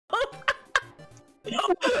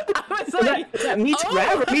I was like, is that me to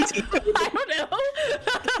grab or me to I don't know.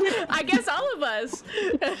 I guess all of us.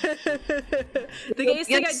 The gayest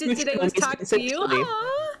thing I did today was talk to you.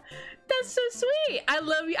 Aww, that's so sweet. I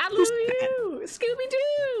love you. I love you.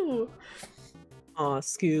 Scooby-Doo. Aw,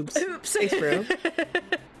 Scoobs. Oops. Thanks, bro.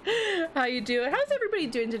 How you doing? How's everybody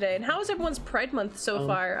doing today? And how is everyone's Pride Month so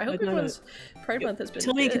far? I hope everyone's Pride Month has been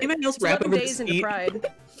Tell me, good. can anybody else It's wrap 11 over days the into seat?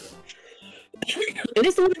 Pride. It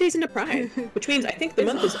is 11 days into Pride, which means I think the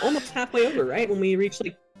month is almost halfway over, right? When we reach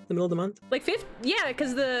like the middle of the month. Like yeah,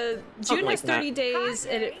 because the Something June like has 30 days,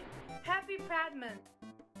 and it. Happy Pride Month.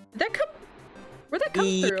 Did that come? Where'd that come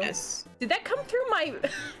through? Yes. Did that come through my?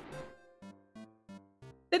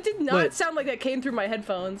 That did not sound like that came through my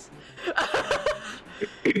headphones.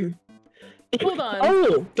 Hold on.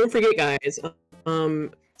 Oh, don't forget, guys.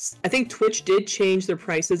 I think Twitch did change their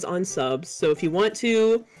prices on subs, so if you want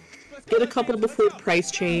to get a couple before the price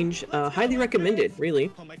change, highly recommended, really.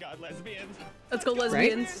 Oh my god, lesbians. Let's go,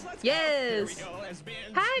 lesbians. Right? Yes. Here we go,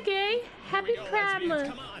 lesbians. Hi, gay. Happy Pride Month.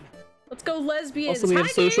 Come on. Let's go, lesbians. Also, we have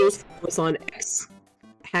Hi, socials. gays. Follow us on X,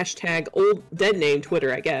 hashtag old dead name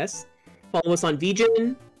Twitter, I guess. Follow us on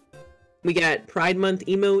VGen. We got Pride Month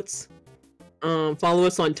emotes. Follow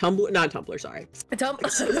us on Tumblr, not Tumblr, sorry.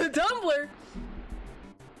 Tumblr.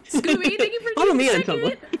 Scooby, thank you for Follow me on second.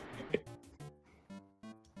 Tumblr.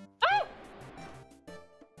 Oh!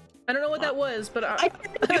 I don't know what that was, but I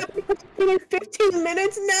for like 15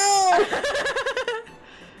 minutes. No.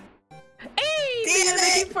 Hey, Damn Mia,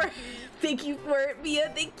 it! thank you for it, Mia.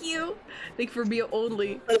 Thank you for Mia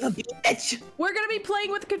only. Bitch. We're gonna be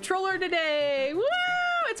playing with the controller today. Woo!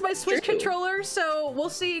 It's my Switch True. controller, so we'll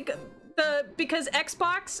see. Because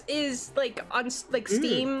Xbox is like on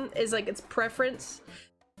Steam is like its preference,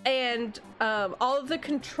 and all of the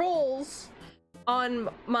controls on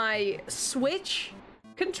my Switch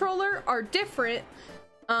controller are different.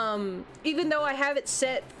 Even though I have it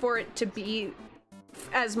set for it to be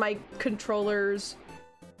as my controllers.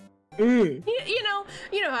 You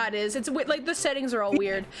know how it is. It's like the settings are all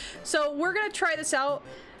weird. So we're gonna try this out.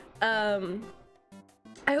 I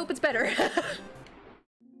hope it's better.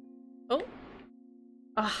 Oh.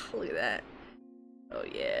 Ah, look at that. Oh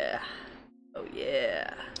yeah. Oh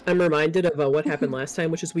yeah. I'm reminded of what happened last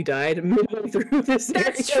time, which is we died midway through this.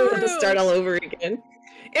 That's area. We had true. to start all over again.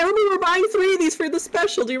 And we were buying 3 of these for the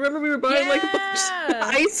special. Do you remember we were buying like a bunch of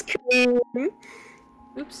ice cream?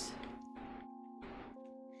 Oops.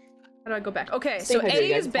 How do I go back? Okay, Stay so hydrated, A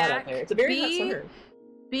guys. is It's hot out back. there. It's a very hot summer.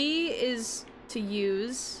 B is to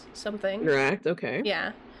use something. Interact, okay.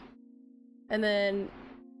 Yeah. And then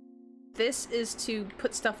this is to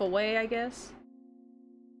put stuff away, I guess.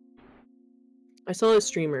 I saw a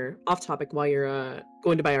streamer, off topic, while you're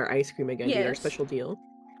going to buy our ice cream again, doing our Yes. special deal.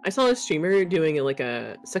 I saw a streamer doing like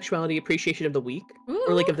a sexuality appreciation of the week,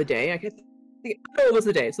 or like Ooh. of the day. I don't know it was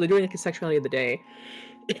the day, so they're doing like a sexuality of the day.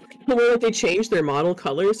 Where like they changed their model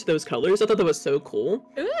colors to those colors. I thought that was so cool.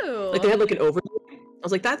 Ooh. Like they had like an overlay. I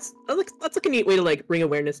was like, that's like a neat way to like bring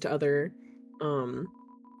awareness to other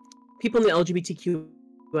people in the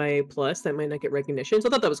LGBTQIA plus that might not get recognition. So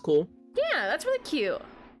I thought that was cool. Yeah, that's really cute.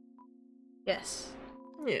 Yes.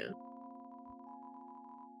 Yeah.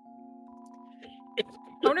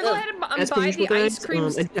 I want to go ahead and As per buy usual, the ice guys,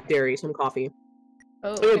 creams. and dairy, some coffee.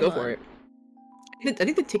 Oh, Oh yeah, hang go on. for it. I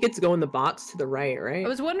think the tickets go in the box to the right, right? I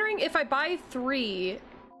was wondering if I buy 3.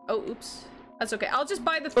 Oh, oops. That's okay. I'll just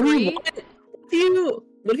buy the Or 3. what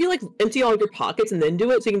if you like empty all your pockets and then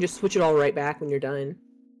do it, so you can just switch it all right back when you're done?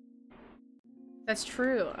 That's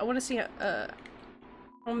true. I want to see how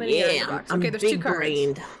many are in the box. I'm Okay, there's 2 cards.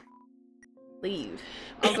 big-brained. Leave.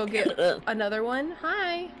 I'll go get another one.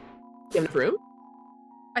 Hi. You have enough room?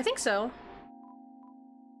 I think so.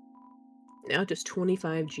 Now just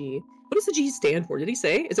 25G. What does the G stand for? Did he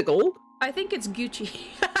say? Is it gold? I think it's Gucci.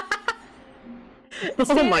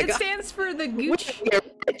 Oh my It god. stands for the Gooch. We're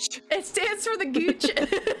rich. It stands for the Gooch.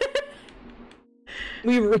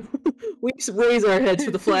 We just raise our heads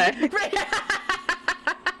for the flag.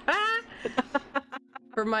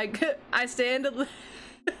 For my, I stand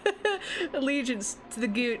allegiance to the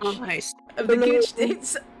Gooch Nice. of the Gooch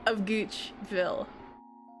states of Goochville,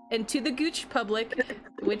 and to the Gooch public,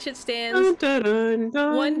 which it stands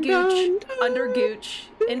one Gooch under Gooch,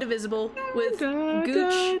 indivisible, with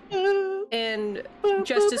Gooch and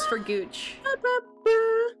justice for Gooch.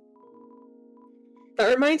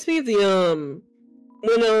 That reminds me of the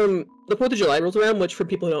when the 4th of July rolls around, which for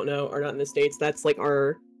people who don't know are not in the States, that's like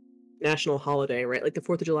our national holiday, right? Like the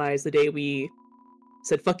 4th of July is the day we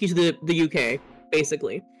said fuck you to the UK,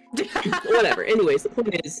 basically. Whatever. Anyways, the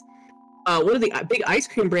point is, one of the big ice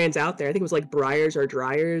cream brands out there, I think it was like Breyers or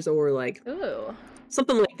Dryers or like Ooh.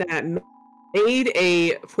 something like that, made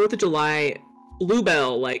a 4th of July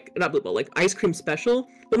Bluebell, like, not Bluebell, like ice cream special.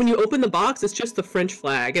 But when you open the box, it's just the French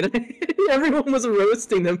flag, and everyone was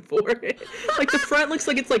roasting them for it. Like, the front looks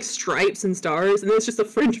like it's like stripes and stars, and then it's just a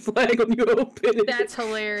French flag when you open it. That's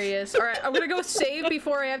hilarious. Alright, I'm gonna go save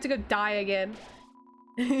before I have to go die again.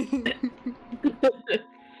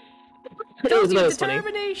 Tells you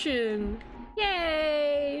determination!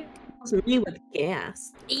 Yay! It's me with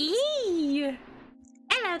gas. Eee!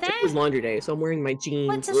 Hello there! It was laundry day, so I'm wearing my jeans.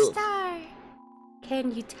 What's a star?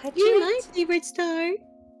 Can you touch You're it? my favorite star.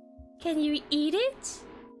 Can you eat it?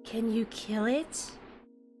 Can you kill it?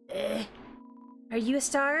 Are you a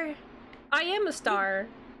star? I am a star.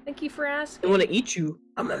 Thank you for asking. I want to eat you.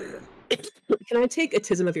 Can I take a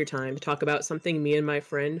tism of your time to talk about something me and my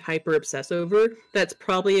friend hyper obsess over? That's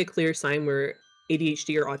probably a clear sign we're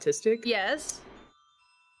ADHD or autistic. Yes.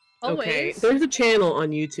 Always. Okay, there's a channel on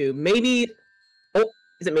YouTube. Maybe. Oh,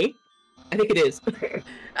 is it me? I think it is.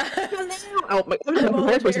 Oh my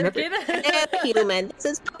God! Human. This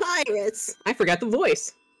is Papyrus. I forgot the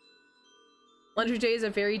voice. Laundry day is a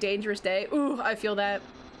very dangerous day. Ooh, I feel that.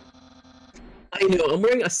 I know. I'm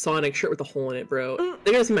wearing a Sonic shirt with a hole in it, bro.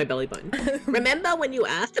 They're gonna see my belly button. Remember when you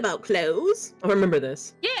asked about clothes? I remember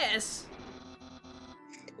this. Yes.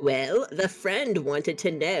 Well, the friend wanted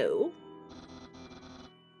to know.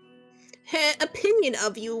 Her opinion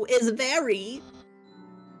of you is very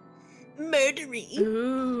murdery.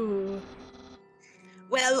 Ooh.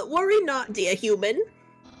 Well, worry not, dear human.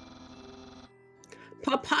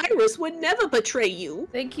 Papyrus would never betray you.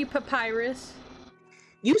 Thank you, Papyrus.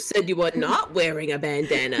 You said you were not wearing a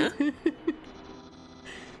bandana.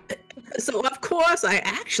 So of course I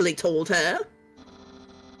actually told her.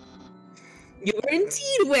 You were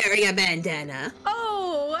indeed wearing a bandana.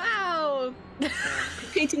 Oh, wow.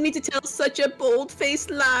 Painting me to tell such a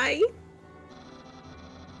bold-faced lie.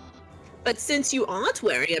 But since you aren't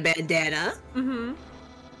wearing a bandana,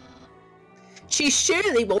 she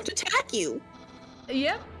surely won't attack you.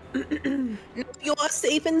 Yep. You're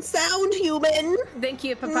safe and sound, human. Thank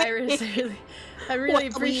you, Papyrus. I really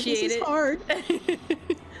appreciate this it. Is hard.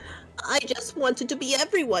 I just wanted to be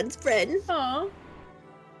everyone's friend. Aw.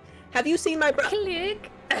 Have you seen my brother?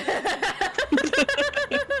 Click.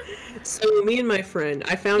 So me and my friend,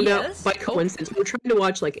 I found out by coincidence, we were trying to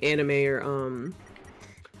watch like anime or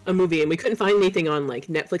a movie, and we couldn't find anything on like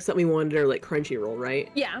Netflix that we wanted or like Crunchyroll, right?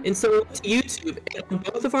 Yeah. And so we went to YouTube, and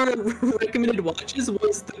both of our recommended watches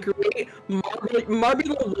was the great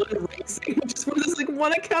Marble One Racing, which is one of those like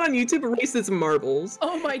one account on YouTube races marbles.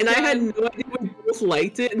 Oh my god. And I had no idea we both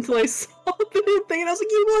liked it until I saw the thing, and I was like,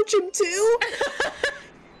 "You watch him too?"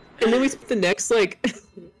 And then we spent the next like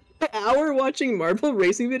hour watching marble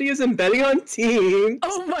racing videos and betting on teams.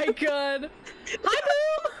 Oh my god. Hi,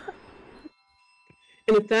 boo!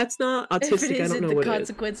 And if that's not autistic, I don't know what the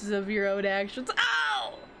consequences of your own actions.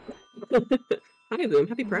 Ow! Hi, Boom.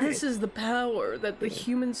 Happy Pride. This is the power that the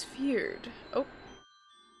humans feared. Oh.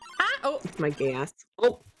 Ah! Oh. It's my gas.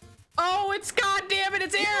 Oh. Oh, it's goddamn it!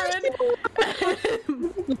 It's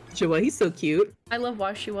Aaron. Joa, he's so cute. I love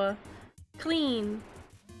Washua. Clean.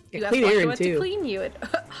 Yeah, You clean ask Aaron Washua too. to clean you. It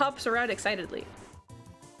hops around excitedly.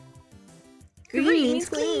 Green means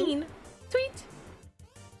clean. Sweet.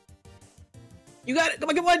 You got it. Come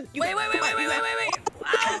on, come on. Wait.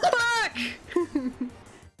 Oh, fuck!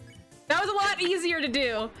 That was a lot easier to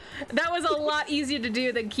do. That was a lot easier to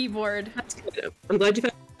do than keyboard. I'm glad you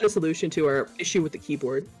found a solution to our issue with the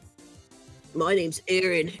keyboard. My name's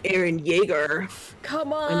Aaron Yeager.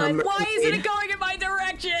 Come on, why isn't it going in my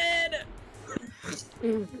direction?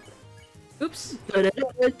 Oops. I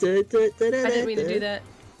didn't mean to do that.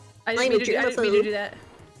 I didn't mean to do that.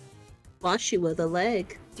 Wash you with a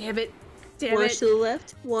leg. Damn it. Wash to the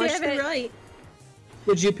left, wash to the right.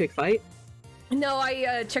 Would you pick fight? No,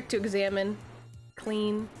 I checked to examine.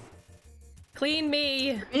 Clean. Clean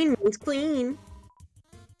me. Green means clean.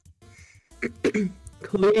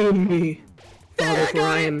 Clean me. Father, for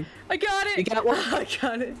I am. I got it. You got one? I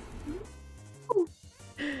got it.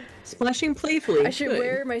 Splashing playfully. I should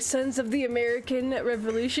wear my Sons of the American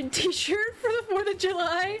Revolution t-shirt for the 4th of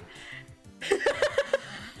July.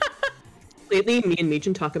 Lately, me and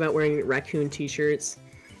Meechin talk about wearing raccoon t-shirts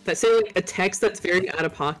that say like a text that's very out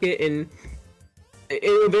of pocket and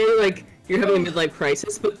very like you're having a midlife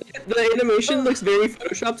crisis, but the animation looks very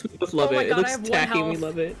photoshopped. We both love it. God, It looks tacky and we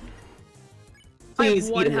love it. Please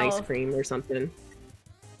eat an ice cream or something.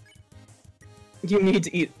 You need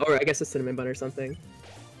to eat, or I guess a cinnamon bun or something.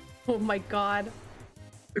 Oh my god.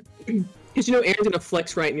 Because you know Aaron's gonna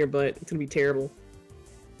flex right in your butt. It's gonna be terrible.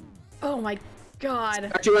 Oh my god.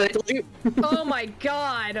 Aren't you what I told you? Oh my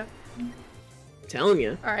god. I'm telling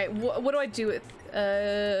you. All right, what do I do with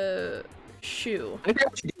shoe? I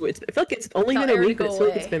forgot what you do. I feel like it's only Tell been a Aaron to week, but go it feels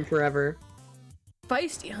like it's away. been forever.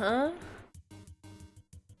 Feisty, huh?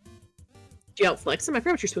 Do you outflex him? I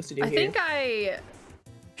forgot what you're supposed to do I here. think I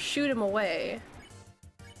shoot him away.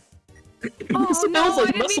 Oh No, I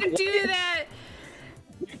didn't mean to do that!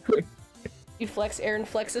 You flex, Aaron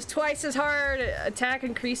flexes twice as hard, attack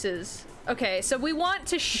increases. Okay, so we want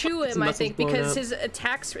to shoo His him, I muscles think, blown because up. his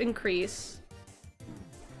attacks increase.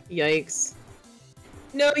 Yikes.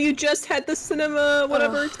 No, you just had the cinema,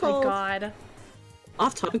 whatever it's called. Oh my god.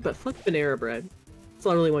 Off topic, but fuck Panera Bread. That's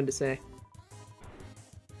all I really wanted to say.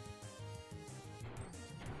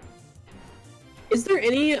 Is there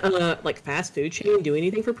any, like, fast food chain do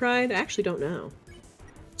anything for Pride? I actually don't know.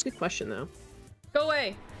 It's a good question, though. Go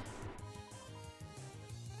away.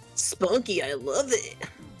 Spunky, I love it.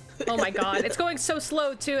 Oh my god, it's going so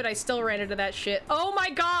slow too, and I still ran into that shit. Oh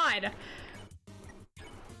my god!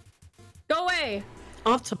 Go away!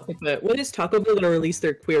 Off topic, but when is Taco Bell gonna release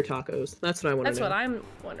their queer tacos? That's what I want to know. That's what I'm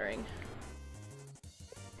wondering.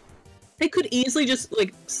 They could easily just,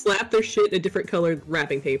 like, slap their shit in a different colored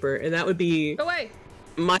wrapping paper, and that would be Go away!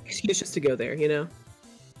 my excuse just to go there, you know?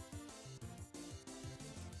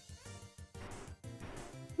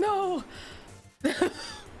 No!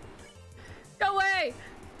 Go away!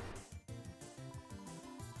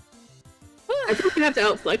 I think you have to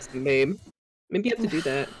outflex them, babe. Maybe you have to do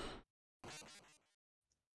that.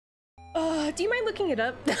 Do you mind looking it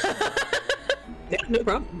up? Yeah, no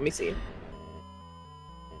problem. Let me see.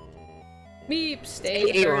 Meep,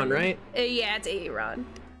 stay. Aaron, right? Yeah, it's Aaron.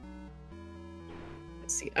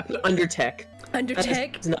 Let's see. I put Undertech.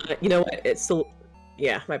 Undertech? It's not, you know what? It's still.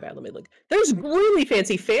 Yeah, my bad. Let me look. There's really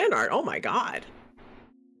fancy fan art. Oh my god.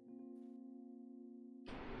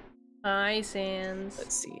 Hi, Sans.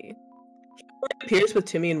 Let's see. It appears with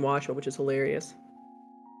Timmy and Washua, which is hilarious.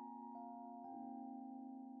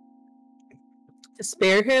 To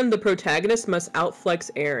spare him, the protagonist must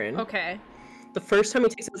outflex Aaron. Okay. The first time he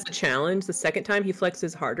takes it as a challenge, the second time he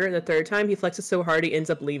flexes harder, and the third time he flexes so hard he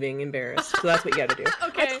ends up leaving embarrassed. So that's what you gotta do.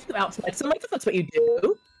 Okay. Outflex him. I thought that's what you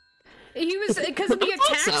do. He was, because the I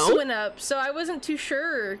thought attacks so. went up, so I wasn't too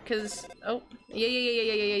sure, because, oh,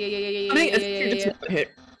 yeah. I mean, it's just a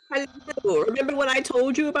hit. Hello, remember when I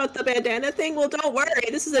told you about the bandana thing? Well, don't worry,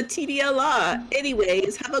 this is a TDLR.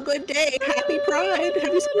 Anyways, have a good day. Happy Pride.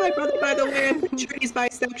 Have you seen my brother, by the way? I'm pretty sure he's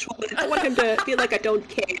bisexual, but I don't want him to feel like I don't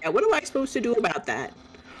care. What am I supposed to do about that?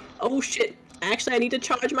 Oh, shit. Actually, I need to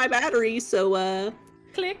charge my battery, so,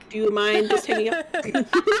 Click. do you mind just hanging up? Do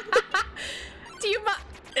you mind?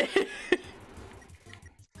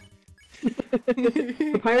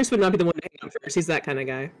 Papyrus would not be the one to hang up first. He's that kind of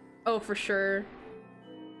guy. Oh, for sure.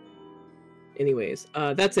 Anyways,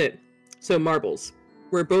 that's it. So marbles.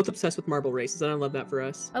 We're both obsessed with marble races, and I love that for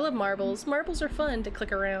us. I love marbles. Marbles are fun to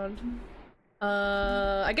click around.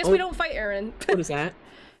 I guess we don't fight Aaron. What is that?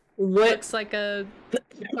 What? Looks like a...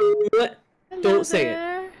 What? Hello Don't say it.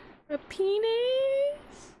 there. A penis?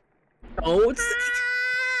 Don't say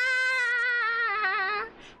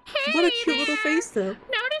Hey What a cute little there. face, though.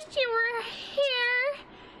 Noticed you were here.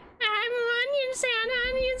 I'm Onion San.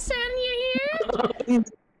 Onion San, you here?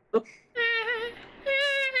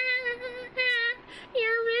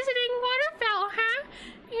 You're visiting Waterfell, huh?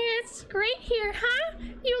 It's great here, huh?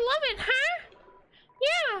 You love it, huh?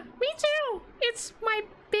 Yeah, me too. It's my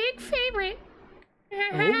big favorite.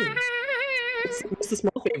 What's the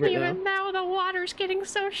small favorite, though? Even though the water's getting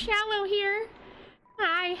so shallow here,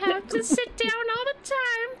 I have to sit down all the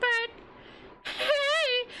time, but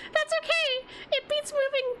hey, that's okay. It beats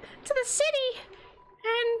moving to the city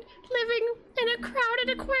and living in a crowded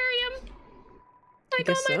aquarium like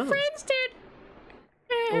all guess my so. friends did.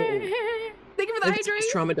 Thank you for the It's hydrate.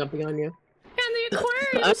 trauma dumping on you. And the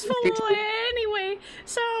aquarium's full anyway,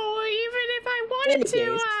 so even if I wanted to,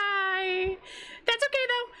 Anyways. That's okay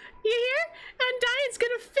though. You hear? Undying's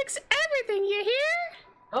gonna fix everything, you hear?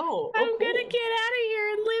 Oh, I'm gonna get out of here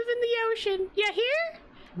and live in the ocean. You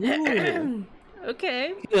hear?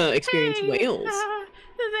 Okay. Experience Hey, whales.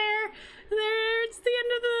 it's the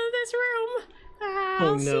end of this room.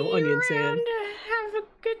 I'll no, see you Onion around. Sand. Have a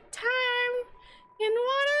good time in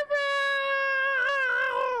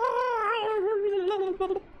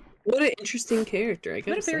Waterfell. What an interesting character, I guess.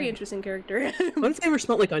 What a very interesting character. What if they ever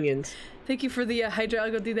smelled like onions? Thank you for the hydra.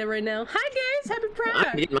 I'll go do that right now. Hi guys, happy I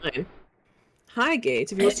Pride. did mine. Hi,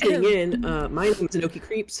 Gates. If you're just tuning in, my name is Inoki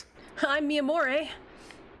Creeps, I'm MIAMOURE.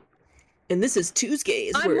 and this is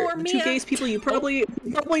Tuesdays, I'm where more the Mia. two gays people you probably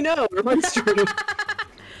know are on stream.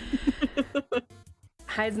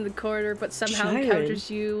 Hides in the corridor, but somehow Shiren. encounters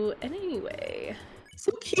you anyway.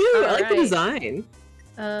 So cute. I like the Alright. design.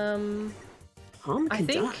 Hum, I Conduct.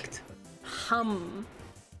 think hum.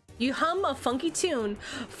 You hum a funky tune.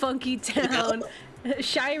 Funky town.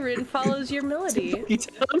 Shiren follows your melody. Funky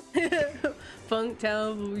town. Funk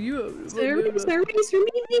town. You. Service, me.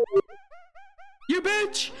 You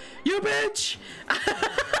bitch! You bitch!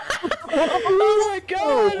 Oh my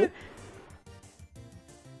god!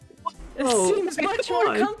 Oh, It seems okay, much come more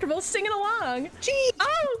on. comfortable singing along. Gee.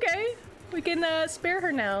 Oh, okay. We can spare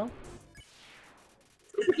her now.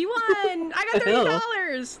 You won! I got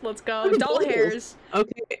 $30! Let's go. Look at Doll those. hairs.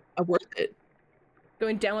 Okay, I'm worth it.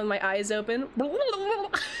 Going down with my eyes open.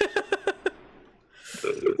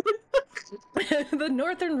 The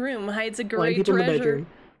northern room hides a Blind great people in the treasure. bedroom.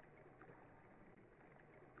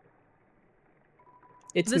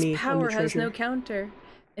 It's This me. I'm the power has no treasure. counter.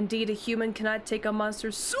 Indeed, a human cannot take a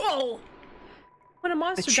monster's soul. When a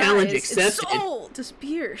monster challenge dies, its accepted. soul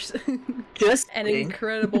disappears. Just An kidding.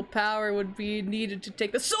 incredible power would be needed to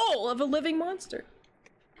take the soul of a living monster.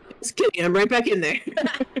 Just kidding. I'm right back in there.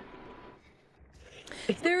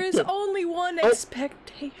 There is only one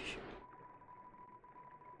expectation.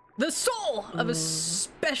 The soul of a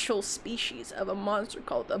special species of a monster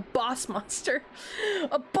called a boss monster.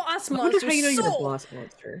 A boss I wonder how monster's you know you're a soul boss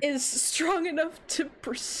monster. is strong enough to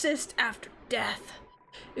persist after death.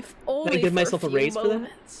 If only Can I give for myself a few raise for that?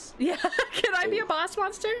 moments. Yeah, can I be a boss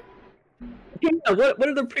monster? Yeah, what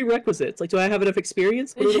are the prerequisites? Like, do I have enough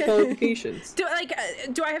experience? What are the qualifications? Do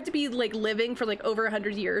I have to be like living for like over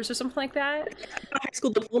 100 years or something like that? A high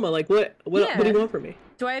school diploma. Like, what do you want from me?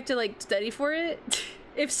 Do I have to like study for it?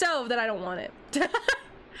 If so, then I don't want it.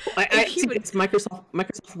 I see, it's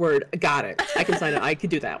Microsoft Word. Got it. I can sign it. I could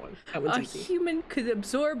do that one. That one's A easy. human could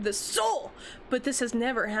absorb the soul, but this has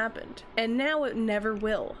never happened, and now it never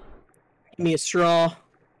will. Give me a straw.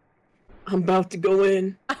 I'm about to go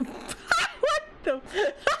in. What the?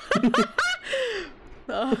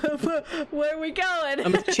 Where are we going?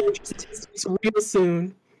 I'm gonna change statistics real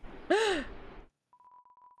soon.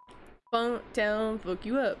 Funk down, fuck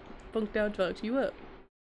you up. Funk down, fuck you up.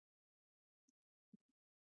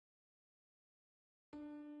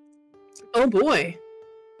 Oh boy.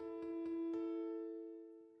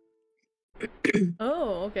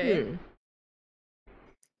 Oh, okay.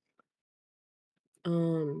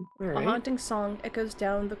 All right. A haunting song echoes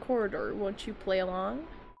down the corridor. Won't you play along?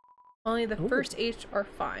 Only the first H are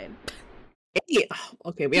fine. Hey,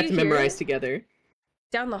 okay, we have to you hear memorize it? together.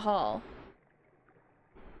 Down the hall.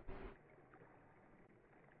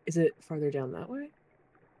 Is it farther down that way?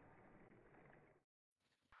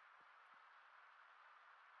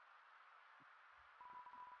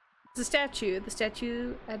 The statue. The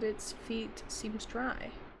statue at its feet seems dry.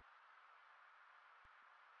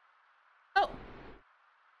 Oh!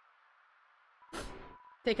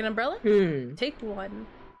 Take an umbrella? Take one.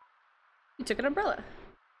 You took an umbrella.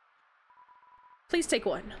 Please take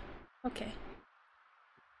one. Okay.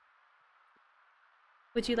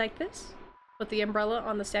 Would you like this? With the umbrella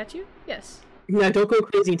on the statue? Yes. Yeah, don't go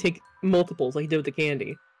crazy and take multiples like you did with the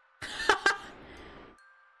candy.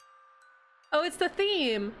 Oh, it's the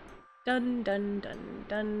theme! Dun dun dun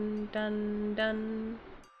dun dun dun.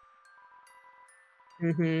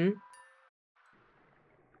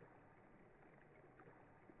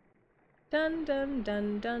 Dun dun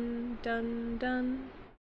dun dun dun dun.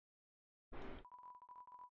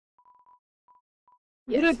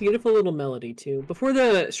 What a beautiful little melody too. Before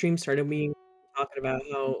the stream started, we were talking about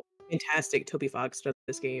how fantastic Toby Fox does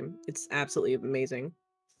this game. It's absolutely amazing.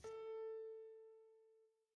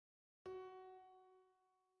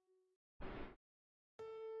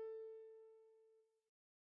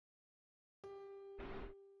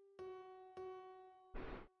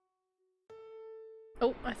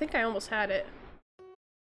 Oh, I think I almost had it.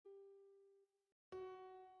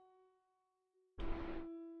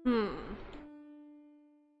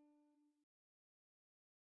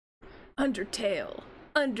 Undertale.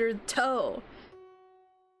 Undertow.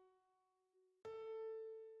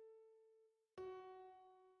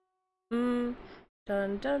 Dun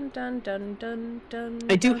dun dun dun dun dun.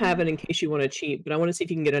 I do have it in case you want to cheat, but I want to see if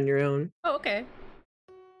you can get it on your own. Oh, okay.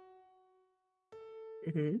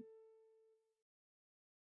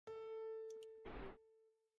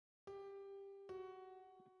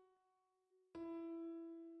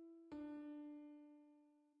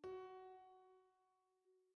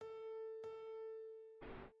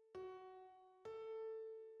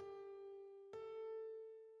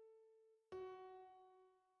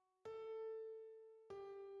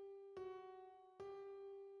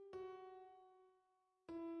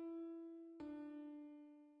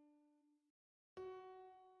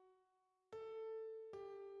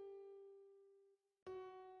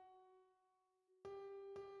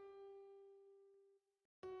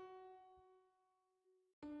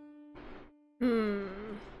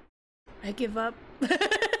 I give up.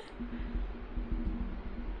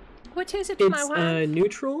 What is it, my wife? It's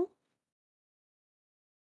neutral.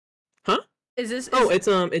 Huh? Is this?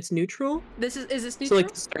 It's neutral. Is this neutral? So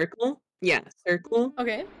like the circle. Yeah, circle.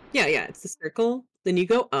 Okay. Yeah, it's the circle. Then you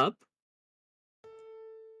go up.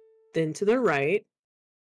 Then to the right.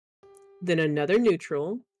 Then another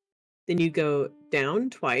neutral. Then you go down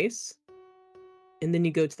twice. And then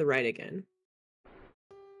you go to the right again.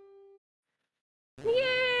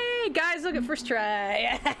 Yay! Guys, look at first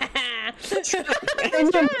try. First try.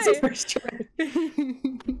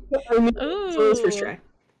 Ooh. First try.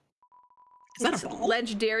 Is that It's a a ball?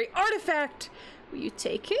 legendary artifact. Will you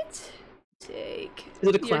take it? Take. Is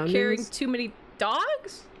it a clown You're carrying nose? too many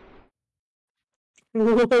dogs?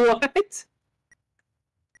 What?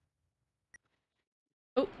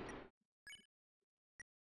 Oh.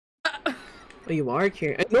 Oh, you are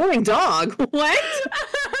carrying annoying dog. What?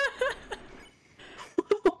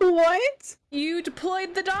 What? You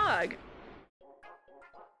deployed the dog.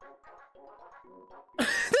 The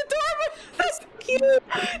dog. That's cute.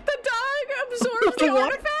 The dog absorbs the What?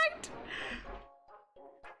 artifact.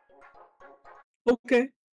 Okay.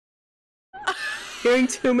 Carrying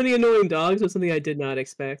too many annoying dogs was something I did not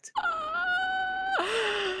expect.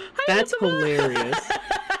 That's hilarious.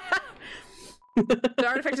 The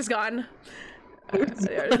artifact is gone. The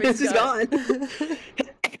artifact This is gone.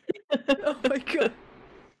 Oh my god.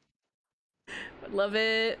 I love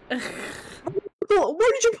it. Well,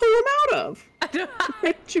 where did you pull him out of? I don't.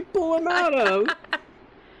 Where did you pull him out of?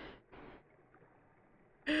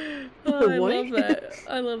 Oh, I What? love that.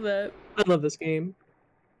 I love that. I love this game.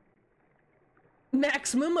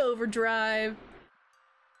 Maximum overdrive.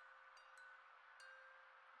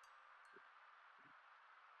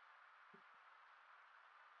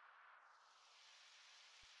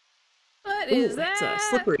 What is Ooh, that? It's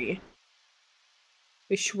slippery.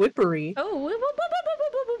 A schwippery. Oh, whoa, whoa, whoa, whoa,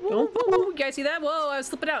 whoa, whoa, whoa, whoa, whoa, whoa. You guys see that? Whoa, I was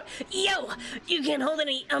slipping out. Yo, you can't hold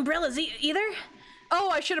any umbrellas either? Oh,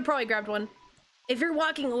 I should have probably grabbed one. If you're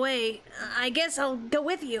walking away, I guess I'll go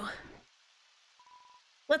with you.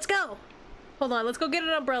 Let's go. Hold on, let's go get an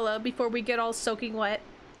umbrella before we get all soaking wet.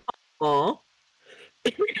 Aw.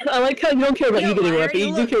 I like how you don't care about you getting I wet, but already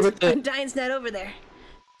you do care about looked. the... Undyne's not over there.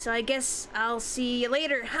 So I guess I'll see you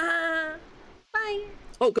later. Ha! Bye.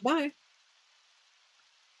 Oh, goodbye.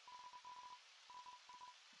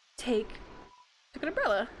 Take an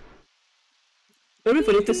umbrella. That would be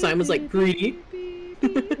funny if the sign was like greedy.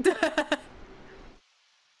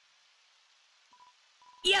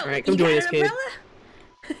 Yo, Alright, come you join got us, an kid. umbrella?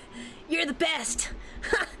 You're the best.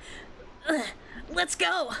 Let's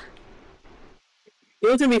go. You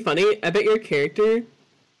know what's gonna be funny? I bet your character,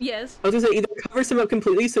 Yes. I was gonna say, either covers him up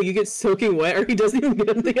completely so you get soaking wet, or he doesn't even get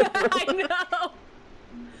him the umbrella. I know.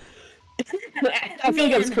 I feel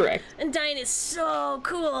like that's correct. Undyne is so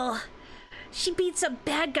cool. She beats up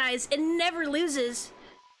bad guys and never loses.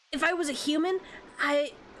 If I was a human,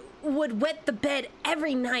 I would wet the bed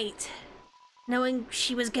every night, knowing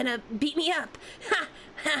she was gonna beat me up. Ha!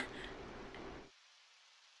 Ha!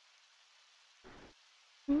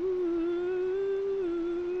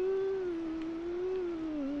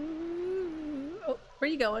 Oh, where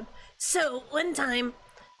are you going? So, one time,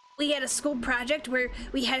 we had a school project where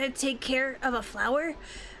we had to take care of a flower.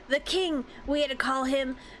 The king, we had to call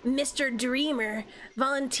him Mr. Dreamer,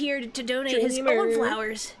 volunteered to donate his own Dreamer.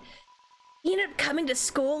 flowers. He ended up coming to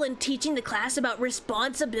school and teaching the class about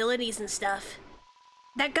responsibilities and stuff.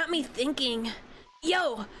 That got me thinking,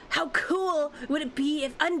 yo, how cool would it be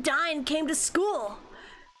if Undyne came to school?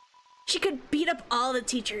 She could beat up all the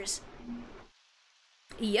teachers.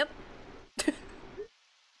 Yep.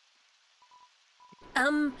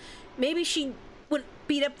 Maybe she wouldn't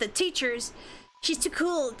beat up the teachers. She's too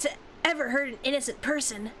cool to ever hurt an innocent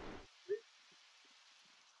person.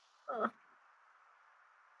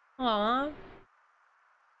 Aw.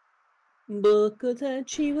 Look at that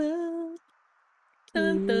she will.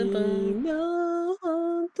 Dun, dun, dun. No,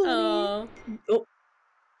 Oh. Oh,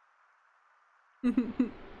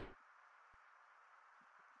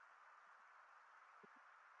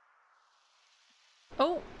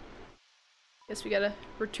 Oh. Guess we gotta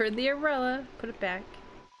return the umbrella. Put it back.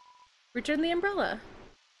 Return the umbrella.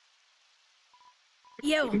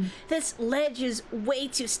 Yo, this ledge is way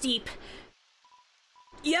too steep.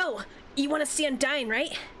 Yo, you want to see Undyne,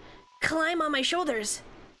 right? Climb on my shoulders.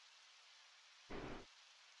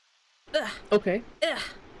 Ugh, okay. ugh.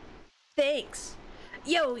 Thanks.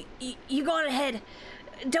 Yo, you go on ahead.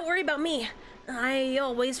 Don't worry about me. I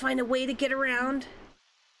always find a way to get around.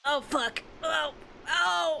 Oh, fuck. Oh,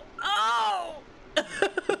 oh, oh!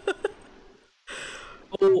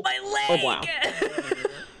 Oh, My leg! oh wow.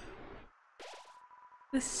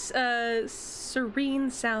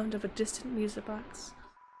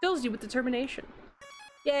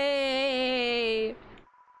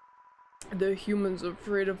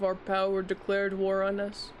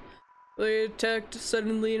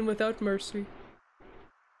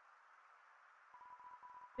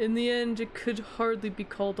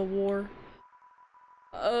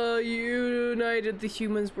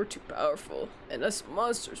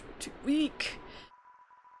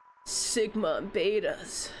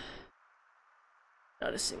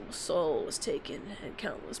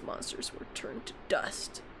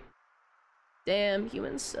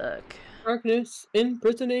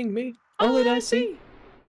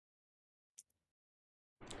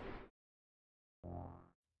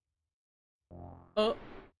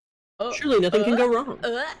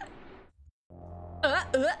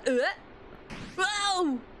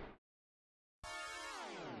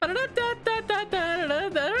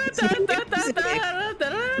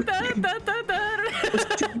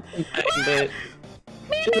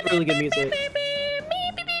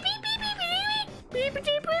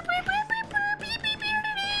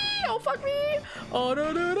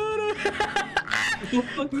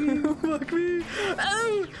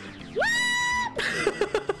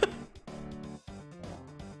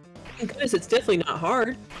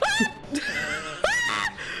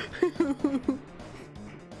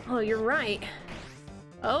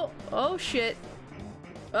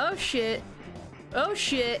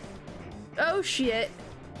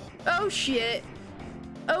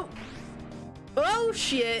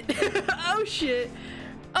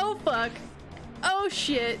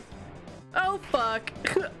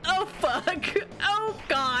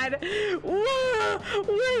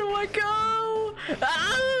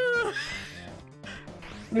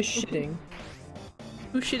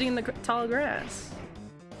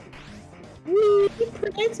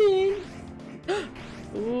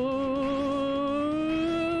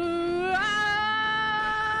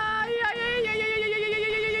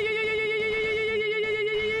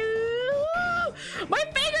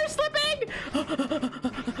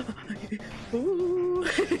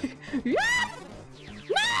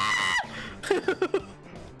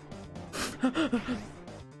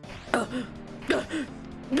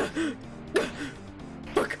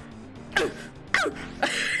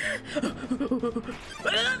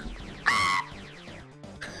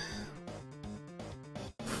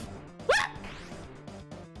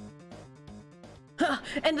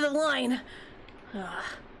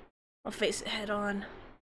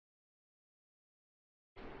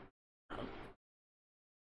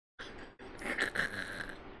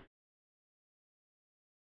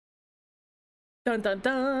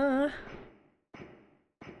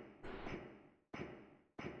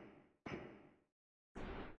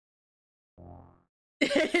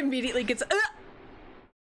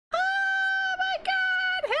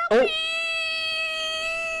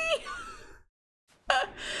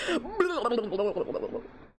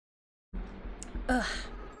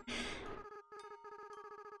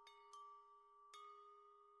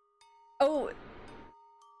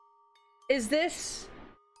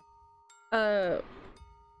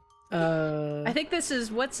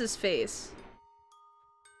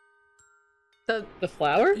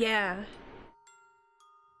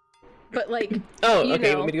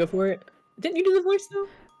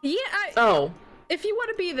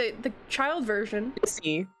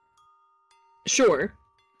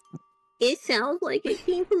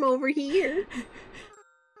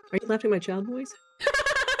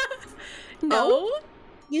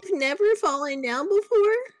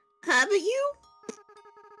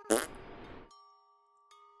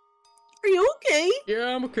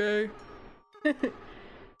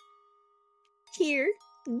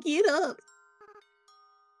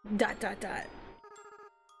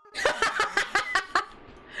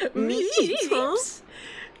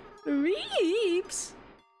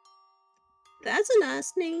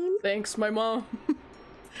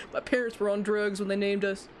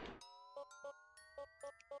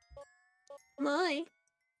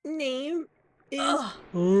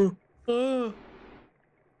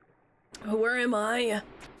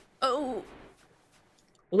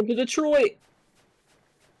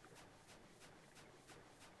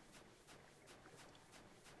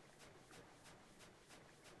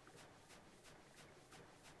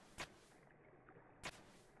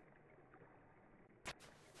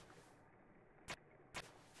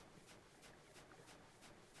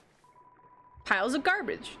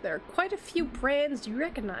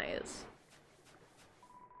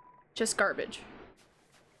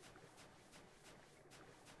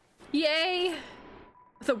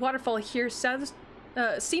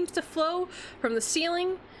 seems to flow from the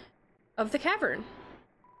ceiling of the cavern.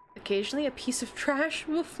 Occasionally, a piece of trash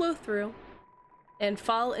will flow through and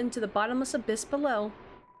fall into the bottomless abyss below.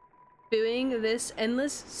 Spewing this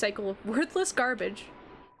endless cycle of worthless garbage,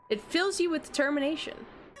 it fills you with determination.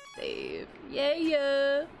 Save.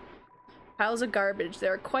 Yeah. Piles of garbage.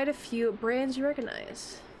 There are quite a few brands you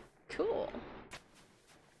recognize. Cool.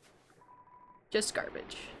 Just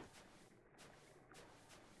garbage.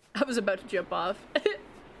 I was about to jump off.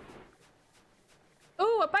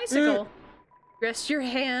 Oh, a bicycle! Rest your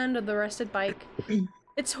hand on the rusted bike.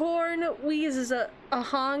 Its horn wheezes a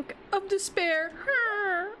honk of despair.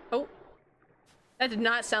 Oh. That did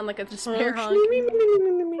not sound like a despair honk.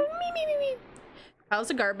 Piles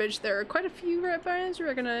of garbage. There are quite a few brands you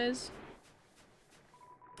recognize.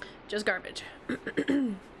 Just garbage.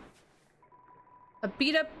 A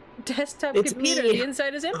beat up desktop computer. The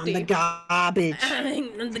inside is empty. On the garbage.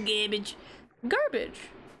 On the garbage. Garbage.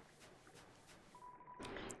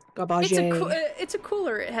 Garbage. It's a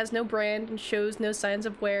cooler. It has no brand and shows no signs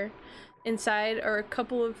of wear. Inside are a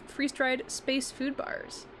couple of freeze-dried space food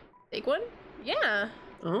bars. Take one? Yeah.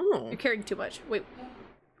 Oh. You're carrying too much. Wait.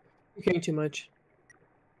 You're carrying too much.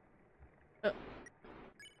 Oh.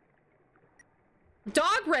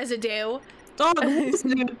 Dog residue? Dog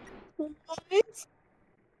residue? What?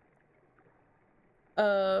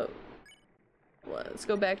 Well, let's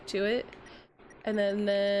go back to it. And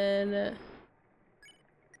then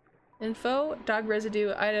info, dog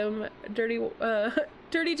residue item,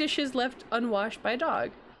 dirty dishes left unwashed by dog.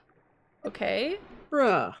 Okay.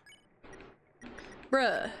 Bruh.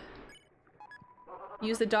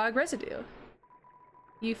 Use the dog residue.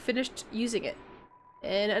 You finished using it.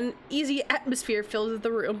 And an easy atmosphere fills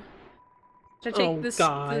the room. Should I take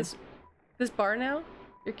this bar now?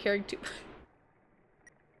 You're carrying too.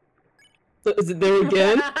 So is it there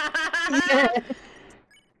again? Yeah.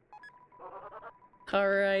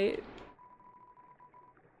 Alright.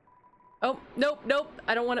 Oh, nope.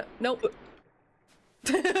 I don't want to. Nope.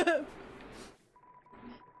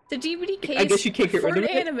 The DVD case I guess you can't get for rid of an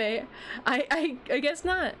it? anime. I guess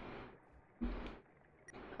not.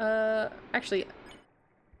 Actually,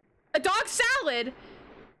 a dog salad.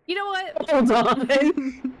 You know what? Hold on.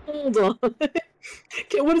 Hold on.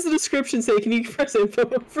 Okay, what does the description say? Can you press info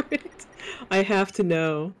over it? I have to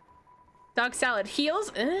know. Dog salad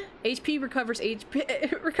heals. HP recovers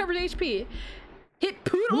HP. Recovers HP. Hit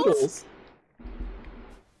poodles.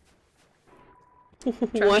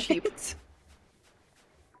 What? Sheep.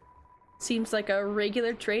 Seems like a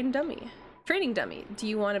regular training dummy. Do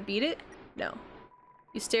you want to beat it? No.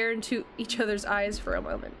 You stare into each other's eyes for a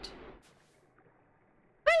moment.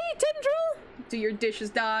 Hey, Tendril! Do your dishes,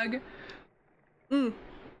 dog.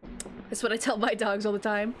 That's what I tell my dogs all the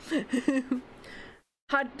time.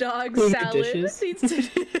 Hot dog Clean your salad dishes. needs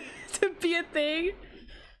to be a thing.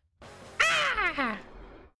 Ah!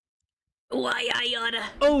 Why I oughta.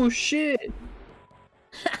 Oh shit!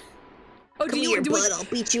 Oh, Come here, bud. I'll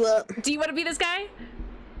beat you up. do you want to be this guy?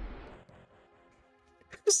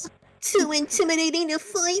 Too intimidating to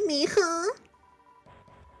fight me, huh?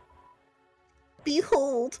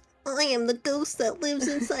 Behold, I am the ghost that lives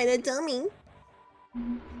inside a dummy.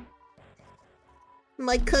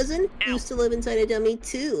 My cousin used to live inside a dummy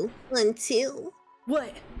too, until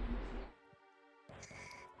What?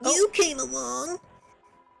 you came along.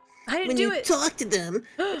 I didn't When do you it. talked to them,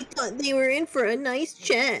 we thought they were in for a nice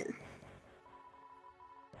chat.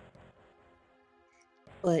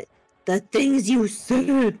 But the things you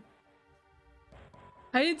said,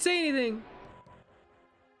 I didn't say anything.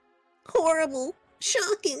 horrible,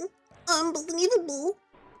 shocking, unbelievable.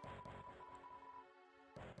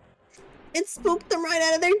 It spooked them right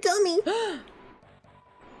out of their dummy.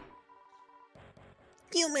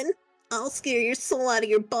 Human, I'll scare your soul out of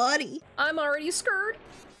your body. I'm already scared.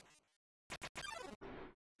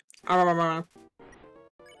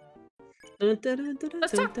 Let's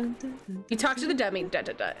talk. You talk to the dummy.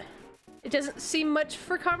 It doesn't seem much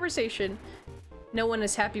for conversation. No one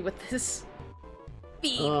is happy with this.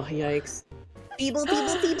 Oh, yikes. Feeble.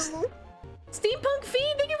 Steampunk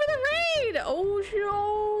Fiend, thank you for the raid! Oh,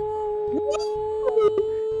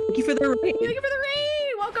 Thank you for the raid. Thank you for the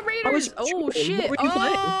raid! Welcome, was raiders! your Oh, stream? shit! What were you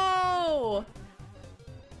playing? Oh!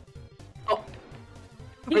 Oh.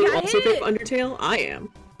 He Are you got also hit! for Undertale? I am.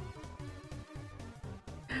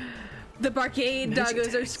 The barcade Magic doggos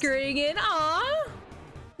are attacks. scurrying in. Aww!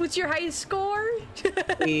 What's your highest score?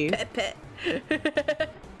 Me. Pet.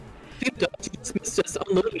 Dude, dog, you just missed us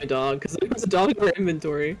unloading a dog because there was a dog in our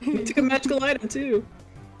inventory. We took a magical item too.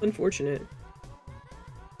 Unfortunate.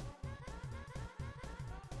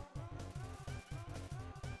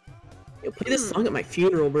 Play this song at my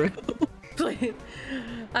funeral, bro.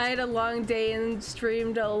 I had a long day and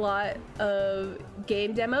streamed a lot of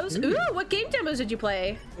game demos. Ooh, what game demos did you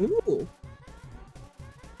play? Ooh.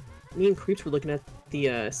 Me and Creeps were looking at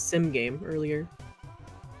the sim game earlier.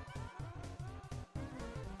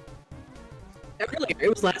 Earlier, it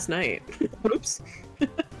was last night. Oops.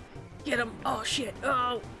 Get him! Oh shit!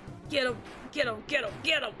 Oh, get him! Get him! Get him!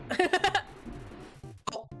 Get him!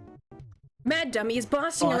 Mad Dummy is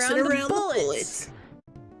bossing around the bullets.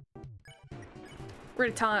 We're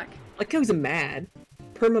gonna talk. Like I was a mad.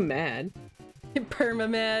 Perma mad. Perma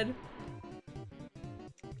mad.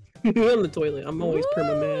 I'm on the toilet. I'm always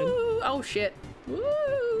perma mad. Oh shit. Woo,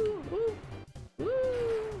 woo, woo,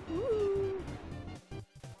 woo.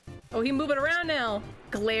 Oh, he moving around now.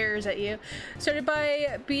 Glares at you. Started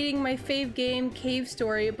by beating my fave game, Cave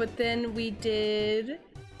Story, but then we did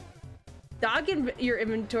dog in your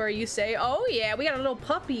inventory, you say. Oh yeah, we got a little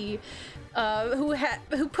puppy who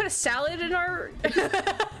put a salad in our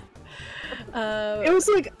it was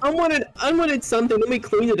like unwanted something, then we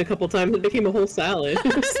cleaned it a couple times and it became a whole salad.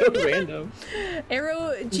 It was so random.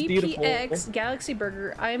 Arrow GPX Galaxy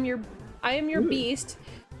Burger. I am your beast.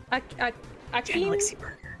 Galaxy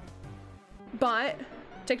Burger. Bot,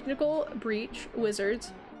 Technical Breach,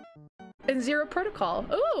 Wizards, and Zero Protocol.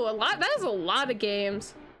 Ooh, a lot. That is a lot of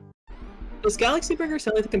games. Does Galaxy Burger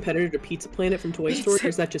sound like the competitor to Pizza Planet from Toy Story, or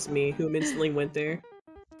is that just me who instantly went there?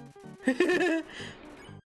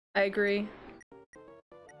 I agree.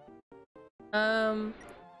 Oh,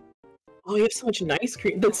 you have so much nice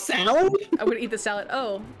cream. The salad? I would eat the salad.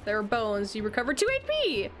 Oh, there are bones. You recovered 2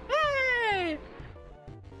 HP. Hey!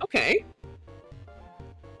 Okay.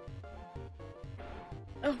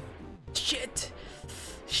 Oh, shit.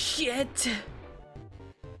 Shit.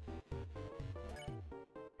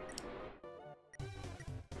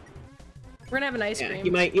 We're gonna have an ice cream.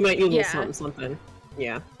 You might need a little something.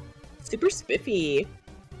 Yeah. Super spiffy.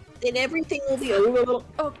 Then everything will be over.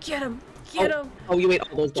 Oh, get him! Get him! Oh, you ate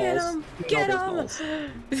all those balls. Get him!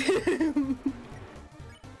 Get him!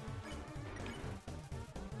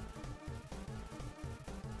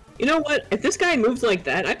 You know what? If this guy moves like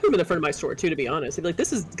that, I'd put him in the front of my store too, to be honest. I'd be like,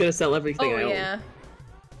 this is gonna sell everything I own. Yeah.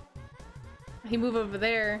 He moved over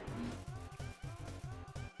there.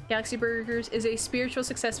 Galaxy Burgers is a spiritual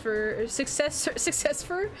successor to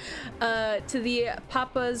the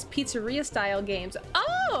Papa's Pizzeria style games.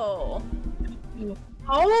 Oh!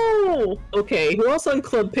 Oh! Okay, who else on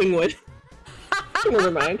Club Penguin?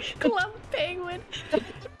 Never mind. Club Penguin.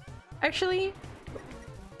 Actually,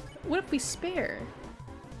 what if we spare?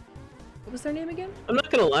 What was their name again? I'm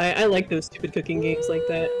not gonna lie, I like those stupid cooking games like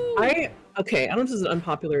that. Okay, I don't know if this is an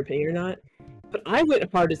unpopular opinion or not, but I went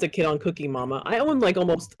hard as a kid on Cooking Mama. I owned like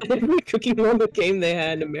almost every Cooking Mama game they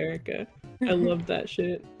had in America. I loved that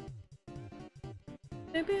shit.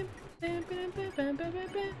 You're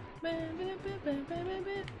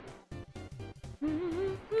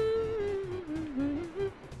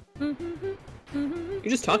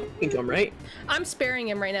just talking to him, right? I'm sparing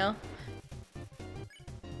him right now.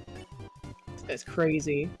 This guy's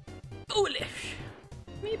crazy. Foolish.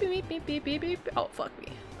 Beep, beep, beep, beep, beep, beep. Oh, fuck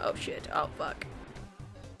me. Oh, shit. Oh, fuck.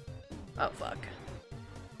 Oh, fuck.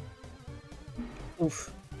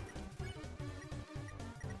 Oof.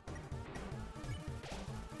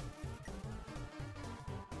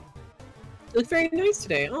 You look very nice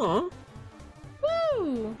today. Aw.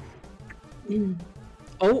 Woo!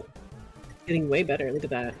 Oh, getting way better. Look at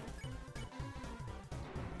that.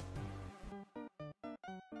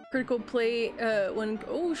 Critical play, when...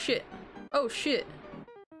 Oh, shit. Oh, shit.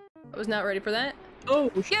 I was not ready for that. Oh,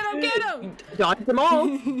 Get him, get him! Dodged them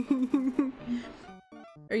all!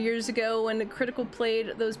 Or years ago when Critical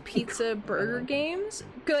played those pizza burger games?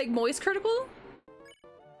 Like Moist Critical?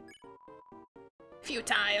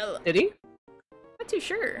 Futile. Did he? Not too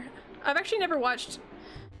sure. I've actually never watched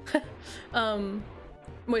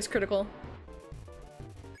Moist Critical.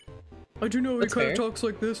 I do know he kind of talks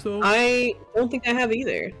like this though. I don't think I have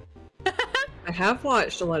either. I have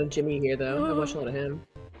watched a lot of Jimmy here though. I've watched a lot of him.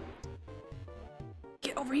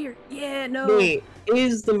 Get over here. Yeah, no. Wait,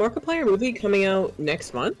 is the Markiplier movie coming out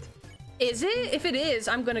next month? Is it? If it is,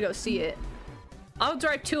 I'm gonna go see it. I'll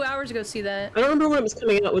drive 2 hours to go see that. I don't remember when it was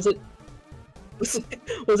coming out. Was it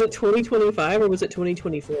 2025 or was it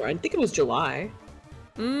 2024? I think it was July.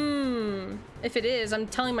 If it is, I'm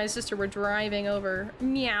telling my sister we're driving over.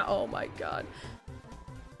 Meow. Oh my god.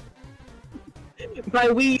 By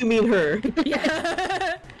we, you mean her.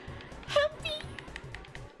 Yeah. Help me.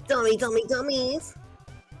 Dummies.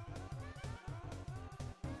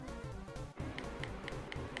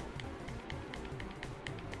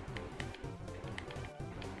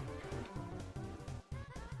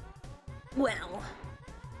 Well,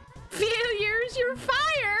 Failures, you're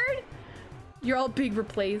fired! You're all big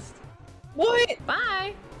replaced. What?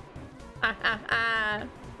 Bye! Ha ha ha.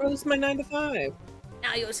 Bro, this is my 9 to 5.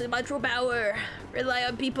 now you so much power. Rely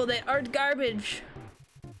on people that aren't garbage.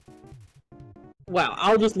 Wow,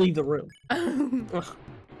 I'll just leave the room. You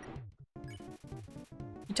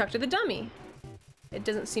talk to the dummy. It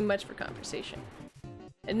doesn't seem much for conversation.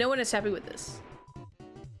 And no one is happy with this.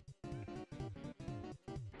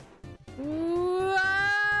 Whoa!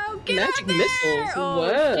 Get Magic out there! missiles, Oh,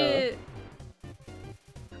 wow. shit.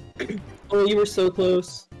 Oh, you were so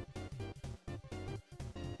close.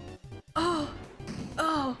 Oh!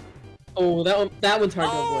 Oh! Oh, that one's hard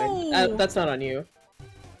to avoid. Oh. That's not on you.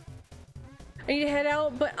 I need to head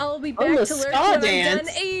out, but I'll be back Oh, the to learn ska when I'm dance.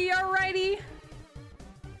 done. Hey, alrighty.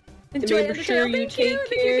 And Enjoy make Undertale. sure you Thank you. take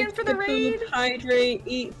Thank you care, again for the get raid. food, hydrate,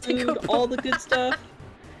 eat food, all the good stuff.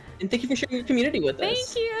 And thank you for sharing your community with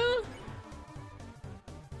us. Thank you.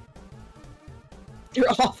 You're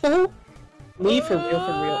awful. Me for real,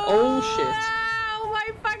 for real. Oh shit. Oh my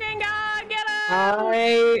fucking god! Get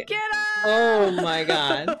up! Get up! Oh my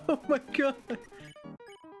god. Oh my god!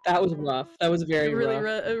 That was rough. That was very rough.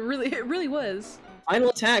 It really was.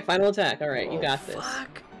 Final attack, final attack. Alright, you got this.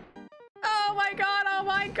 Fuck! Oh my god! Oh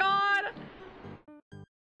my god!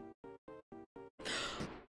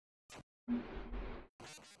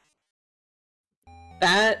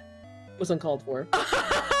 That was uncalled for.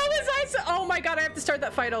 Oh my god! I have to start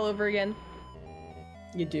that fight all over again.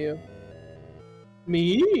 You do.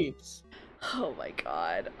 Meeps. Oh my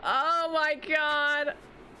god! Oh my god!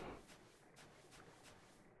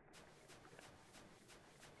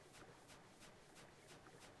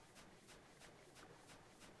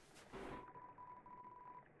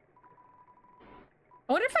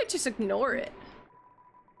 I wonder if I just ignore it.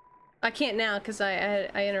 I can't now because I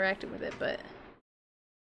interacted with it, but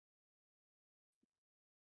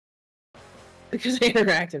Because I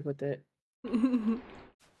interacted with it.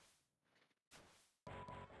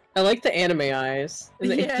 I like the anime eyes.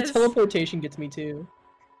 And the Yes. teleportation gets me too.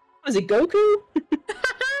 Was it Goku?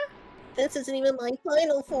 This isn't even my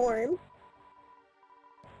final form.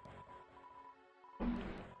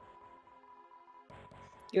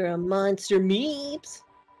 You're a monster, Meeps.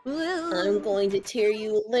 I'm going to tear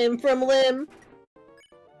you limb from limb.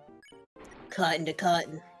 Cotton to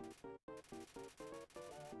cotton.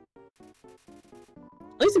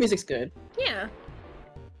 At least the music's good. yeah.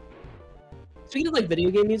 Speaking of like video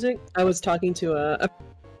game music, I was talking to a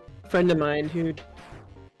friend of mine who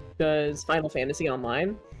does Final Fantasy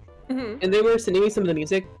online, and they were sending me some of the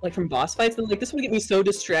music like from boss fights, and like this would get me so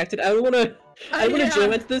distracted. I would want to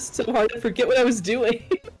jam into this so hard I forget what I was doing.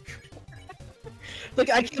 Like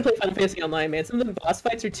I can't play Final Fantasy online, man. Some of the boss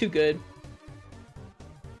fights are too good.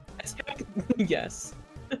 Yes.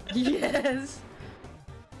 Yes.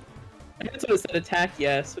 That's what it said. Attack,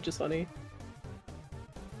 yes, which is funny.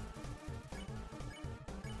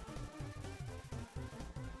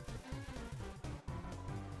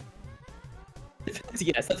 Defense,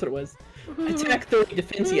 yes, that's what it was. Attack 30,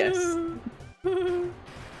 defense, yes.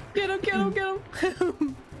 Get him, get him, get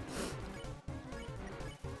him.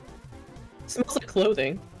 Smells like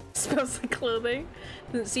clothing. Smells like clothing.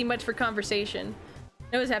 Doesn't seem much for conversation.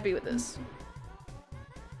 I was happy with this.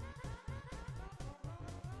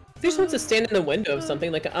 If you're supposed to stand in the window of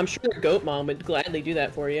something, like I'm sure Goat Mom would gladly do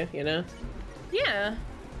that for you, you know? Yeah.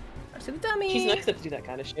 I see the dummy. She's nice enough to do that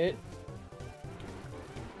kind of shit.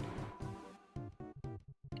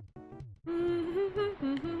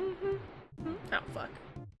 Oh fuck.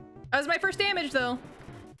 That was my first damage though.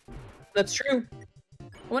 That's true.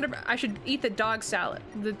 I wonder if I should eat the dog salad.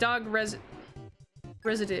 The dog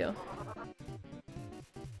residue.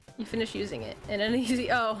 You finish using it. And an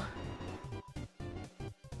easy oh.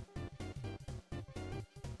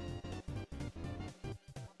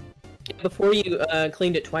 Before you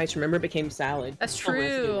cleaned it twice, remember it became salad. That's Oh,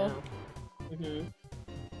 residue true. now.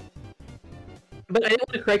 But I didn't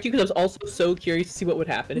want to correct you because I was also so curious to see what would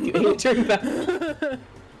happen if you ate it during battle.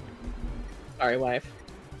 Sorry, wife.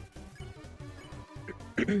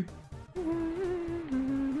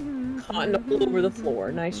 Cotton all over the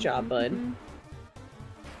floor. Nice job, bud.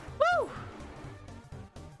 Woo!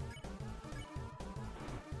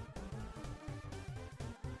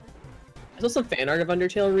 I saw some fan art of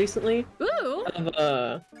Undertale recently Ooh! of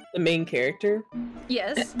the main character.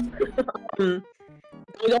 Yes. Doing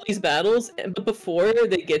all these battles, but before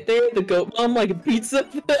they get there, the goat mom like beats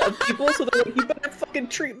up the people, so they're like, "You better fucking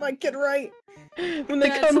treat my kid right." When they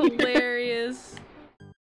That's come here. hilarious.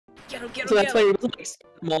 Get him, get him, So that's get why him. it was like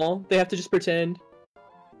small. They have to just pretend.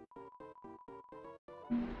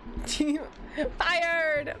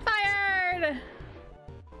 Fired! Fired! god!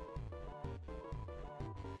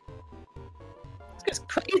 This guy's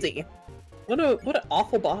crazy. What an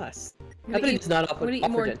awful boss. I bet he's not awful. I'm gonna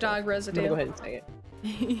eat more dog residue. I'm gonna go ahead and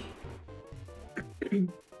say it.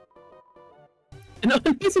 An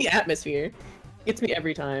uneasy atmosphere gets me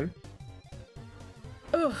every time.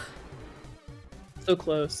 Ugh. So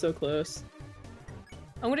close, so close.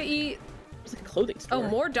 I'm gonna eat. It's like a clothing store. Oh,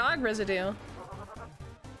 more dog residue.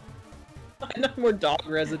 Enough more dog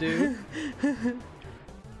residue.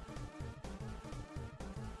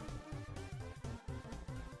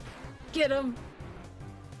 Get him.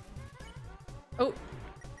 Oh.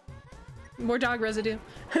 More dog residue.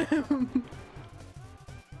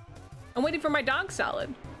 I'm waiting for my dog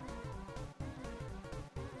salad.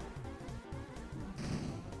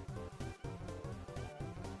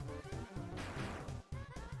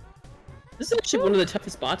 This is actually one of the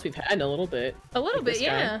toughest spots we've had in a little bit. A little bit,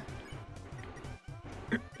 yeah.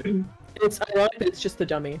 It's ironic that it's just the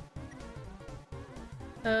dummy.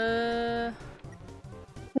 The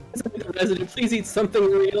resident, please eat something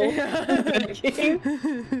real.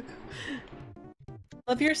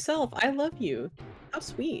 Love yourself. I love you. How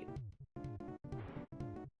sweet.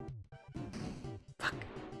 Fuck.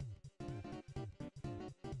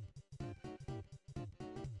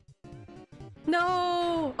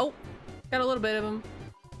 No! Oh, got a little bit of him.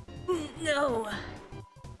 No.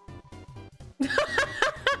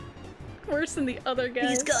 Worse than the other guys.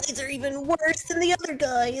 These guys are even worse than the other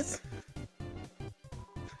guys.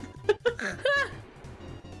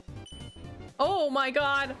 Oh my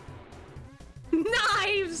god.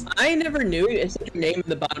 Knives! I never knew it said your name in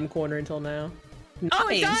the bottom corner until now. Oh,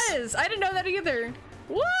 it Knives. does! I didn't know that either.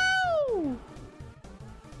 Woo!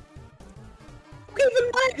 Okay,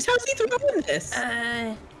 the knives. How's he throwing this?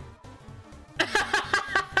 I'm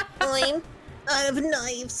out of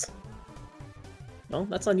knives. Well,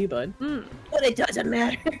 that's on you, bud. But it doesn't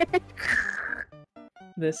matter.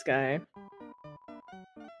 This guy.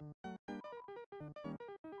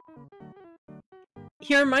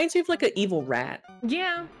 He reminds me of like an evil rat.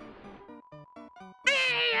 Yeah.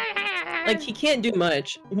 Like he can't do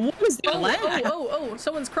much. What was that laugh? Oh,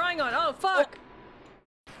 someone's crying on. Oh, fuck.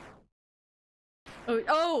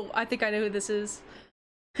 Oh, I think I know who this is.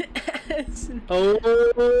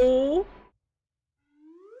 Oh.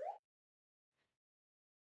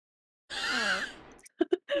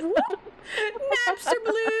 Napster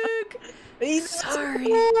Blook!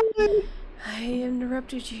 Sorry. I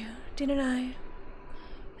interrupted you, didn't I?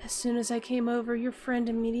 As soon as I came over, your friend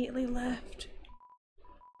immediately left.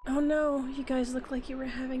 Oh no, you guys look like you were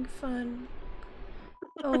having fun.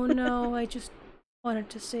 Oh no, I just wanted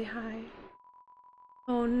to say hi.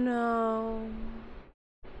 Oh no.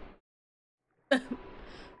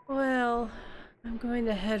 Well, I'm going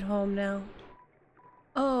to head home now.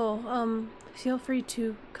 Oh, feel free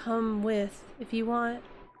to come with if you want.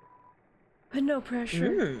 But no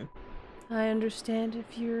pressure. I understand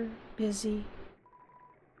if you're busy.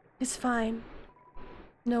 It's fine.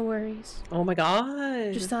 No worries. Oh my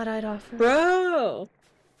god. Just thought I'd offer. Bro!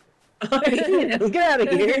 Get out of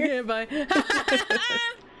here. Bye.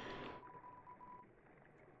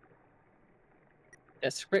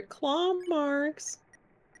 Desperate claw marks.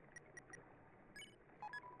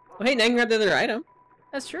 Oh, hey, now you can grab the other item.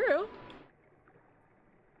 That's true.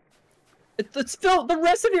 It's filled. The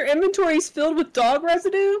rest of your inventory is filled with dog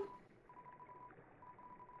residue.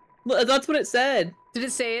 That's what it said. Did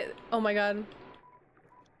it say it? Oh my god.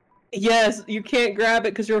 Yes, you can't grab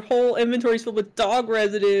it because your whole inventory is filled with dog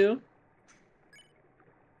residue.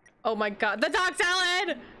 Oh my god. The dog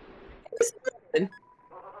salad!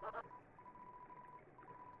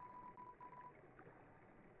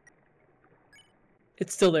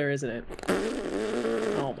 It's still there, isn't it?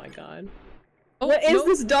 Oh my god. Oh, what is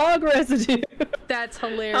this dog residue? That's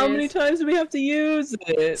hilarious. How many times do we have to use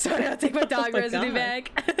it? Sorry, I'll take my dog Oh my residue God.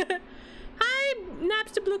 back. Hi,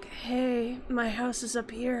 Napster Blook. Hey, my house is up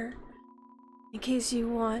here. In case you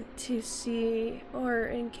want to see, or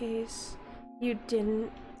in case you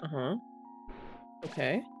didn't. Uh-huh.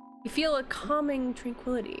 Okay. You feel a calming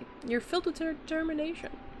tranquility. You're filled with determination.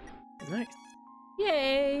 Nice.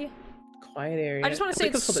 Yay! Quiet area. I just want to say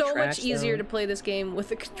think it's called the so much trash easier to zone. play this game with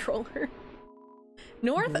a controller.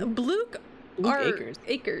 North Blook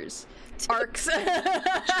Acres. Arcs.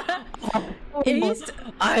 East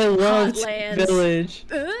I love Hotlands. Village.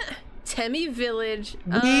 Temmie Village.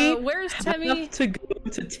 We Where's Temmie? have to go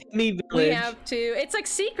to Temmie Village. We have to. It's like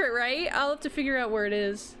secret, right? I'll have to figure out where it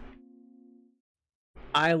is.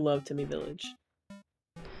 I love Temmie Village.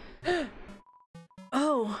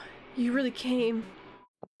 Oh, you really came.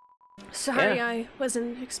 Sorry, Yeah. I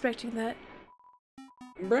wasn't expecting that.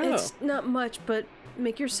 Bro. It's not much, but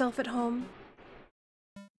make yourself at home.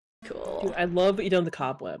 Cool. Dude, I love what you done with the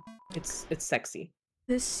cobweb. It's sexy.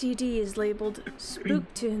 This CD is labeled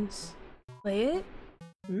Spook Tunes. Play it?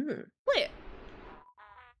 Mm. Play it.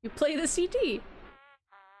 You play the CD.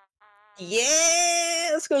 Yeah,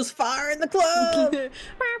 this goes far in the club. Yo,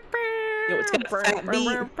 it's got a fat beat.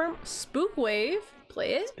 Spook Wave.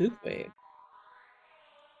 Play it. Spook Wave.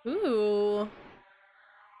 Ooh.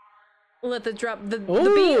 Let the drop. The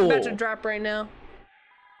beat about to drop right now.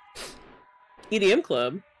 EDM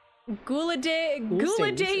Club. Gula Day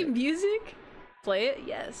music. Play it.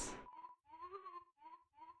 Yes.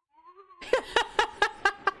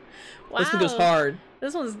 Wow. This one goes hard.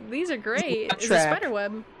 These are great. It's a spider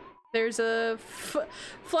web. There's a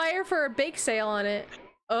flyer for a bake sale on it.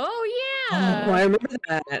 Oh yeah. Oh, I remember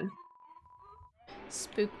that.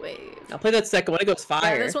 Spook Wave. I'll play that second one. It goes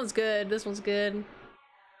fire. Yeah, this one's good. This one's good.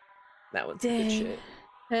 That one's Dang. good shit.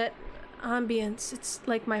 That ambience. It's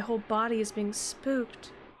like my whole body is being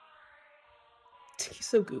spooked. He's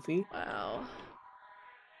so goofy. Wow.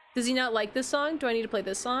 Does he not like this song? Do I need to play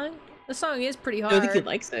this song? This song is pretty hard. I don't think he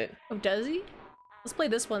likes it. Oh, does he? Let's play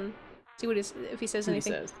this one. See what if he says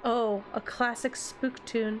anything. Oh, a classic spook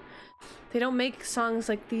tune. They don't make songs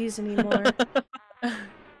like these anymore.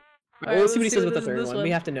 Alright, we'll see what he says with the third one.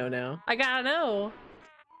 We have to know now. I gotta know.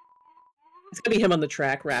 It's gonna be him on the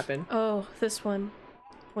track rapping. Oh, this one.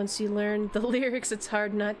 Once you learn the lyrics, it's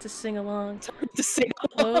hard not to sing along. It's hard to sing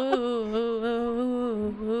along.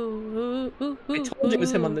 I told you it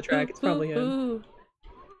was him on the track. It's probably him.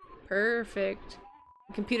 Perfect.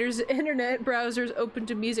 The computer's internet browser is open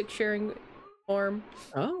to music sharing form.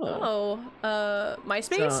 Oh.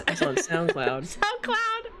 MySpace? It's on SoundCloud.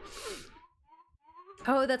 SoundCloud!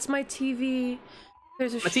 Oh, that's my TV.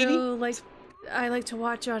 There's a show TV? like I like to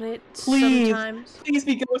watch on it sometimes. Please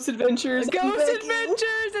be Ghost Adventures. Ghost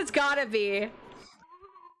Adventures! It's gotta be.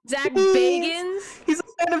 Zach Bagans? He's a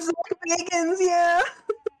fan of Zach Bagans, yeah.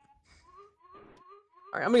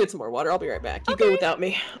 Alright, I'm gonna get some more water. I'll be right back. You go without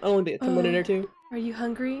me. I'll only be a minute or two. Are you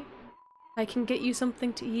hungry? I can get you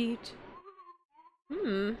something to eat.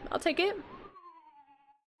 I'll take it.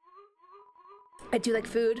 I do like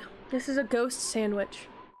food. This is a ghost sandwich.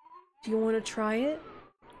 Do you want to try it?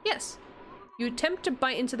 Yes. You attempt to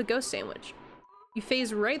bite into the ghost sandwich. You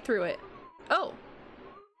phase right through it. Oh.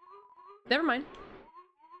 Never mind.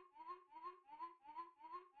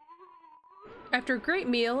 After a great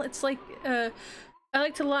meal, it's like, I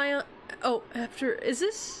like to lie on... Oh,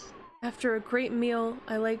 after a great meal,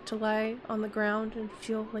 I like to lie on the ground and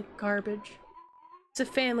feel like garbage. It's a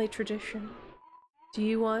family tradition. Do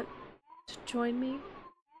you want to join me?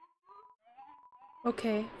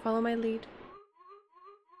 Okay, follow my lead.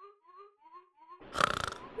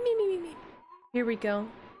 Me. Here we go.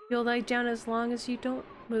 You'll lie down as long as you don't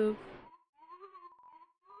move.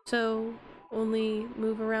 So, only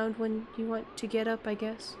move around when you want to get up, I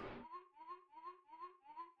guess.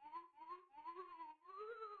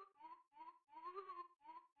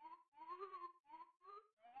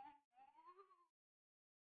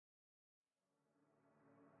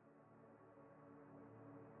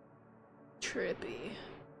 Trippy.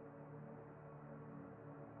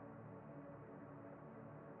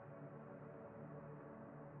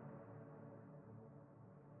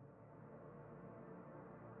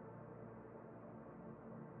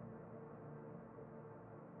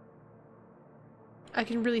 I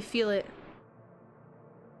can really feel it.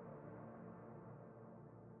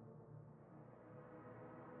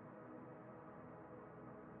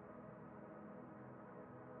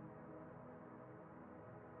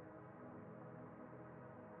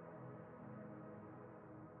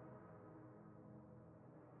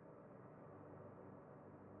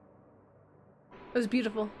 It was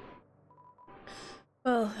beautiful.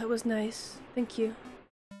 Oh, that was nice. Thank you.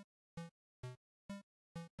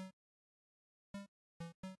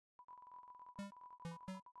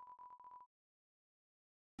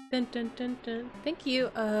 Dun dun dun dun. Thank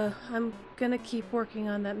you. I'm gonna keep working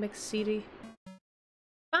on that mixed CD.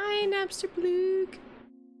 Bye, Napster Blue.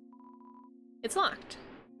 It's locked.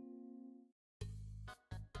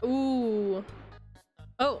 Ooh.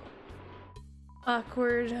 Oh.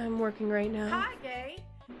 Awkward. I'm working right now. Hi, Gay.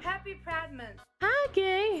 Happy Pride Month. Hi,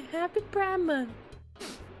 Gay. Happy Pride Month.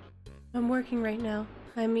 I'm working right now.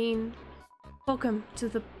 I mean, welcome to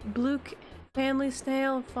the Bluke Family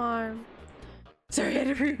Snail Farm. Sorry, I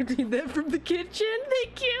had to read that from the kitchen.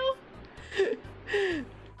 Thank you.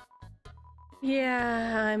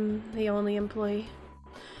 Yeah, I'm the only employee.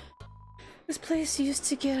 This place used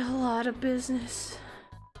to get a lot of business,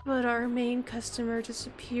 but our main customer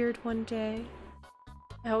disappeared one day.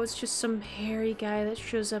 Oh, it's just some hairy guy that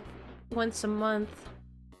shows up once a month.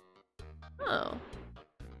 Oh.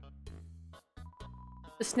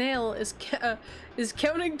 The snail is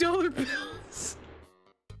counting dollar bills.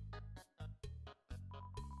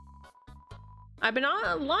 I've been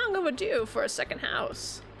on long overdue for a second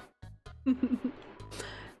house.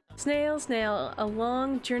 Snail, snail, a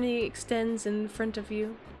long journey extends in front of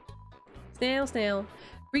you. Snail, snail,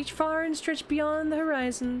 reach far and stretch beyond the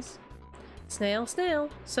horizons. Snail, snail,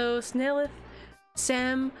 so snaileth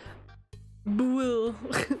Sam Boyle.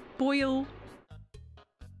 Boyle.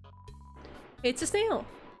 It's a snail.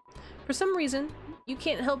 For some reason, you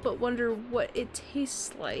can't help but wonder what it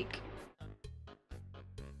tastes like.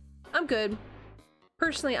 I'm good.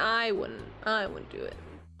 Personally, I wouldn't do it.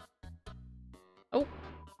 Oh.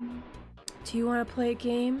 Do you want to play a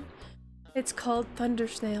game? It's called Thunder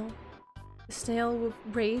Snail. The snail will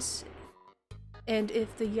race, and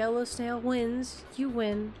if the yellow snail wins, you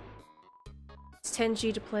win. It's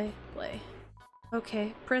 10G to play.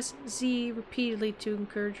 Okay, press Z repeatedly to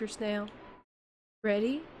encourage your snail.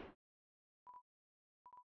 Ready?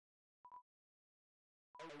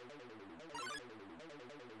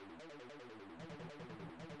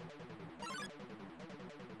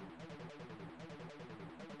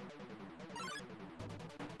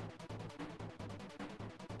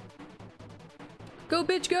 Go,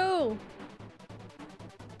 bitch, go!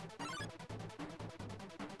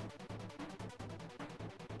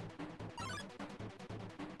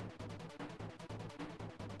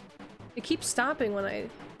 It keeps stopping when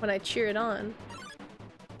I cheer it on.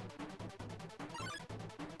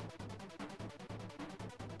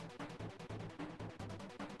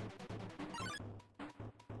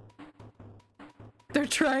 They're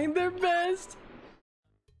trying their best.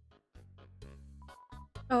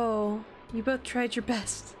 Oh, you both tried your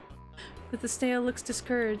best, but the snail looks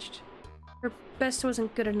discouraged. Her best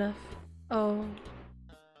wasn't good enough. Oh.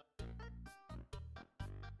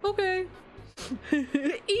 Okay.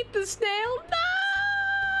 Eat the snail?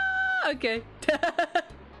 No! Okay.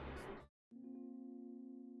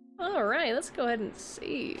 Alright, let's go ahead and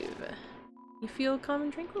save. You feel calm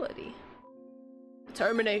and tranquility.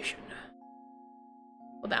 Determination.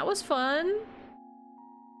 Well, that was fun.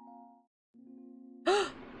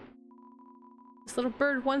 This little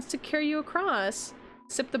bird wants to carry you across.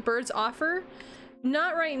 Accept the bird's offer?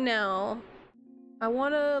 Not right now. I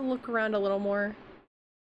want to look around a little more.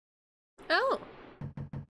 Oh.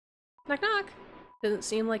 Knock knock. Doesn't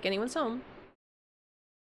seem like anyone's home.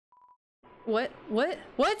 What? What?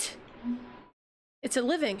 What? It's a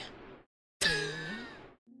living.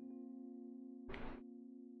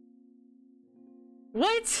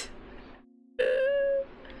 What?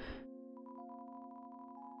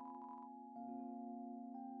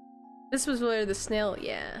 This was where the snail,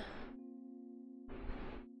 yeah.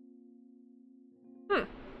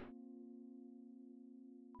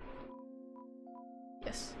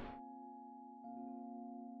 Yes.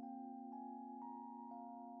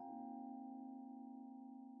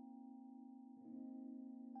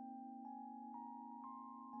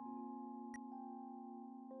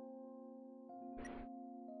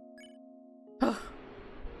 Oh.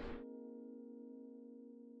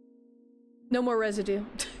 No more residue.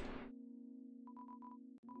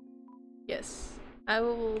 Yes. I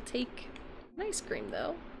will take an ice cream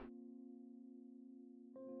though.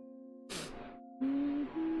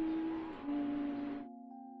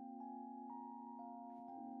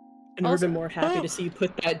 I've never been more happy to see you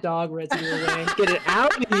put that dog residue away. Get it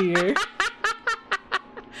out of here.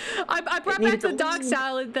 I brought back the dog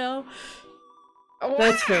salad though.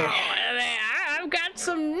 That's fair. I've got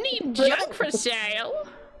some neat junk for sale.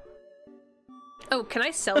 Oh, can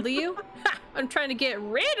I sell to you? I'm trying to get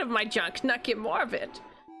rid of my junk, not get more of it.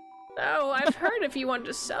 Oh, I've heard if you want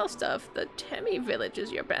to sell stuff, the Temmie village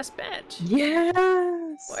is your best bet.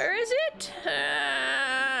 Yes. Where is it?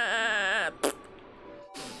 I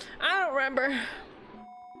don't remember.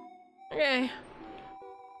 Okay.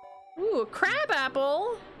 Ooh, a crab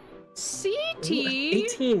apple. CT. Ooh,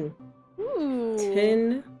 18. Ooh.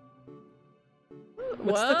 10.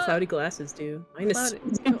 What's What? the cloudy glasses do? Minus.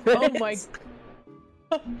 Oh my.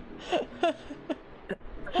 The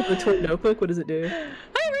toy notebook, what does it do?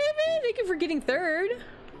 Hi, Raven! Thank you for getting third.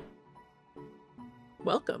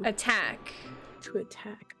 Welcome. Attack. To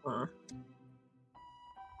attack.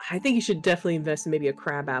 I think you should definitely invest in maybe a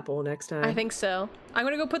crab apple next time. I think so. I'm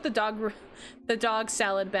gonna go put the dog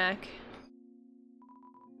salad back.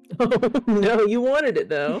 Oh no, you wanted it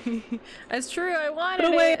though. That's true. I wanted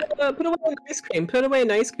Put away, it. put away an ice cream. Put away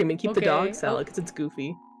an ice cream and keep the Okay. dog salad because it's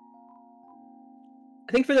goofy.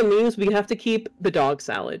 I think for the memes we have to keep the dog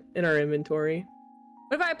salad in our inventory.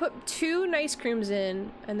 What if I put 2 ice creams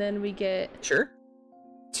in, and then we get Sure.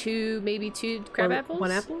 maybe two crab apples?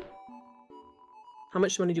 1 apple? How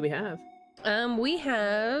much money do we have? We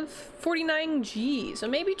have 49 G, so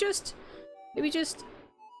maybe just,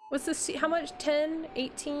 what's the, how much? 10,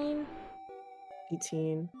 18?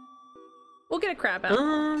 18. We'll get a crab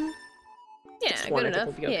apple. Yeah, just good one, I think enough.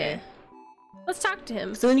 will be okay. Yeah. Let's talk to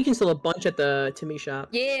him. So then you can sell a bunch at the Timmy shop.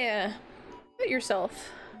 Yeah. Put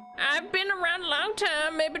yourself. I've been around a long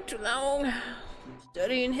time, maybe too long.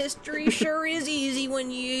 Studying history sure is easy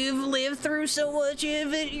when you've lived through so much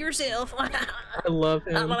of it yourself. I love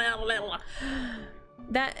him.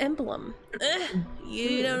 That emblem.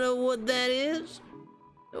 You don't know what that is?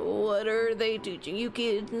 What are they teaching you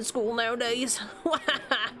kids in school nowadays?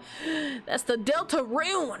 That's the Delta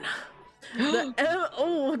Rune.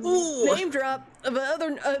 Name drop of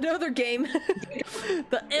another game.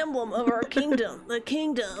 The emblem of our kingdom. The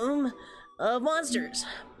kingdom of monsters.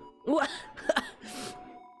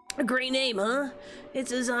 A great name, huh?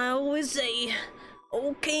 It's as I always say,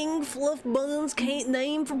 old King Fluff Buns can't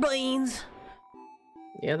name for beans.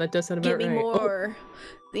 Yeah, that does sound about right. Give me more.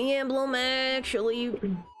 The emblem actually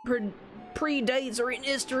predates written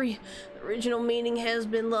history. The original meaning has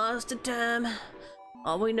been lost to time.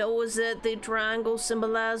 All we know is that the triangle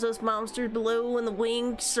symbolizes us monsters below, and the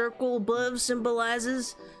winged circle above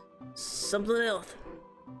symbolizes something else.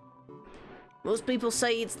 Most people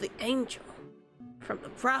say it's the angel from the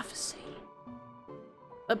prophecy.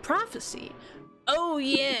 A prophecy? Oh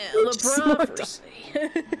yeah, the prophecy.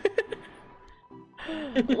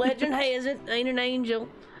 Legend has it, ain't an angel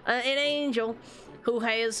who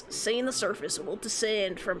has seen the surface will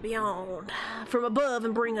descend from beyond, from above,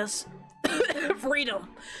 and bring us freedom.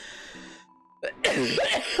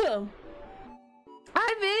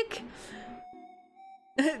 Hi, Vic.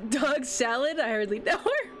 Dog salad? I hardly know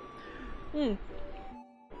her.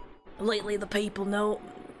 Lately, the people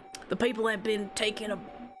have been taking a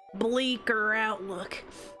bleaker outlook,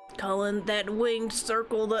 calling that winged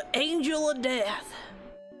circle the Angel of Death.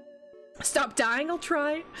 Stop dying, I'll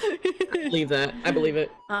try. I believe that. I believe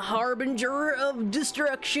it. A harbinger of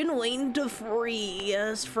destruction waiting to free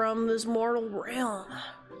us from this mortal realm.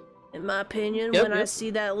 In my opinion, when I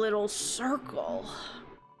see that little circle,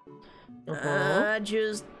 I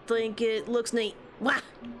just think it looks neat. Wah!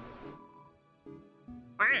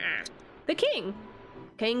 The king.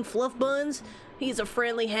 King Fluff Buns, he's a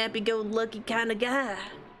friendly, happy-go-lucky kind of guy.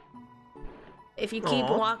 If you keep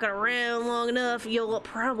walking around long enough, you'll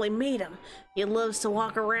probably meet him. He loves to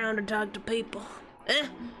walk around and talk to people.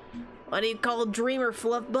 Why do you call Dreamer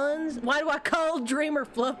Fluff Buns? Why do I call Dreamer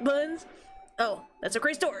Fluff Buns? Oh, that's a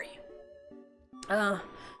great story. I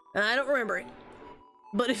don't remember it.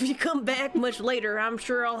 But if you come back much later, I'm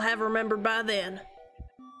sure I'll have remembered by then.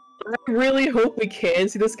 I really hope we can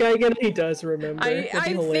see this guy again. He does remember. I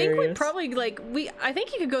think we probably, I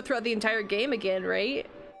think you could go throughout the entire game again, right?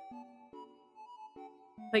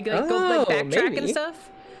 Go backtrack and stuff.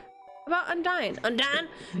 About Undyne. Undyne?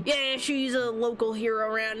 Yeah, she's a local hero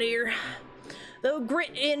around here. Though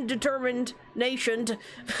grit and determination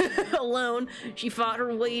alone, she fought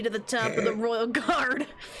her way to the top of the Royal Guard.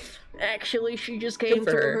 Actually, she just came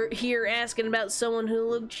through here asking about someone who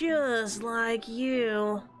looked just like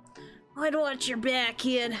you. I'd watch your back,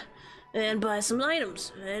 kid, and buy some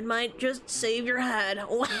items. It might just save your hide.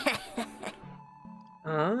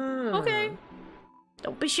 Okay.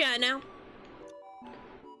 Don't be shy now.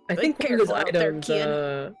 I think one of those items,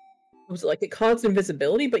 was it like it caused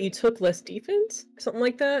invisibility, but you took less defense? Something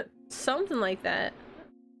like that? Something like that.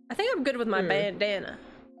 I think I'm good with my bandana.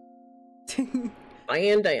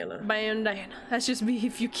 Bandana. Bandana. That's just me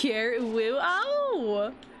if you care. Woo.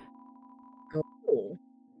 Oh! Oh.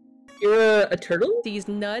 You're a turtle? These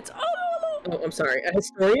nuts. Oh, I'm sorry. A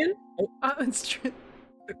historian? Oh, it's true.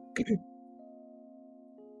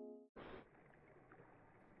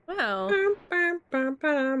 Wow. Man,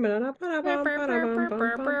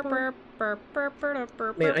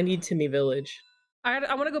 I need Timmy Village.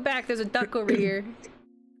 I want to go back. There's a duck over here.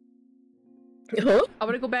 Huh? I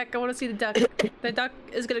want to go back. I want to see the duck. The duck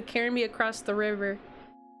is going to carry me across the river.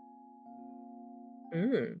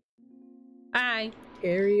 Hi.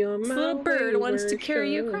 Carry on my This little bird wants to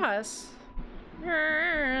carry you go. across.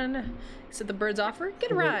 So the bird's offer?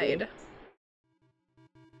 Get a ride.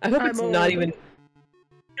 I hope it's not even...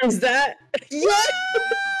 Is that? Yes!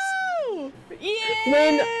 Yeah!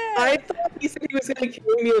 When I thought he said he was gonna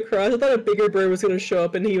carry me across, I thought a bigger bird was gonna show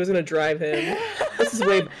up and he was gonna drive him. This is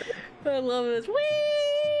way better. I love this.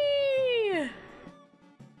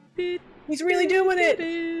 Whee! He's really doing it!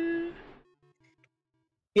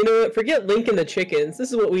 You know what? Forget Link and the chickens. This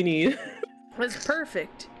is what we need. was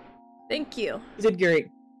perfect. Thank you. You did great.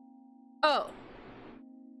 Oh.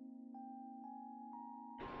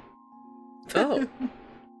 Oh. Can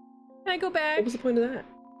I go back? What was the point of that?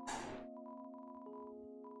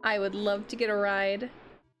 I would love to get a ride.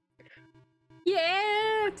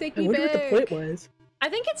 Yeah, take I me wonder back. what the point was. I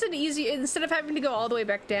think it's an easy, instead of having to go all the way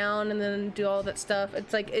back down and then do all that stuff,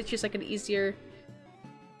 it's like, it's just like an easier,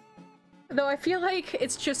 though I feel like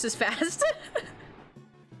it's just as fast.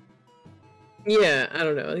 Yeah, I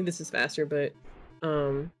don't know. I think this is faster, but I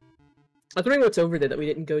was wondering what's over there that we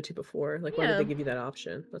didn't go to before. Like, why Yeah. did they give you that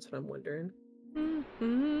option? That's what I'm wondering.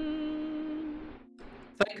 Mm-hmm.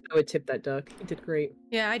 If I could, I would tip that duck. He did great.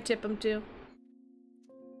 Yeah, I tip him too.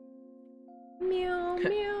 Meow,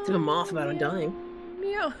 meow. Tip him off about undying.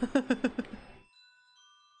 Meow. Can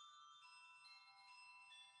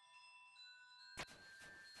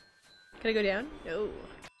I go down? No.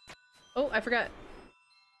 Oh, I forgot.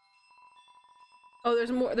 Oh,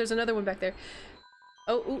 there's more. There's another one back there.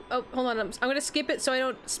 Oh, ooh, oh, hold on. I'm gonna skip it so I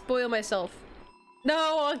don't spoil myself. No,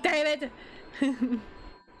 oh, damn it.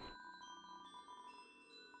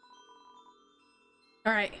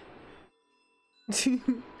 All right.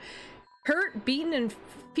 Hurt, beaten, and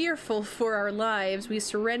fearful for our lives, we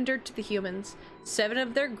surrendered to the humans. 7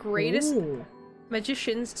 of their greatest Ooh.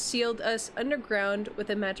 magicians sealed us underground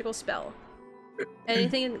with a magical spell.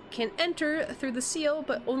 Anything can enter through the seal,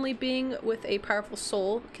 but only being with a powerful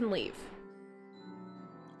soul can leave.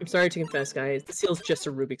 I'm sorry to confess, guys. The seal's just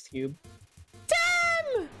a Rubik's Cube.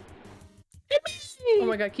 Tim! Oh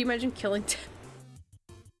my god, can you imagine killing Tim?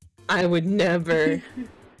 I would never.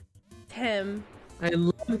 Tim. I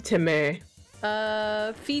love Timmy.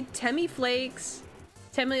 Feed Temmy Flakes.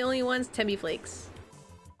 Temmy only wants Temmy Flakes.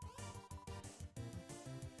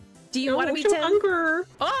 Do you want to be show Tim? hunger.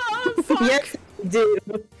 Oh, fuck! Yes, I do.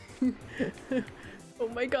 Oh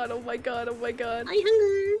my god, oh my god, oh my god. I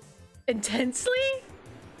hunger. Intensely?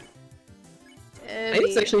 I think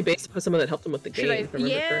it's actually based upon someone that helped him with the game. Should I? if I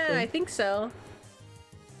remember Yeah, correctly. I think so.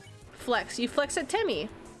 Flex. You flex at Timmy.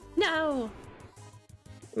 No.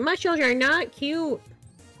 Mushrooms are not cute.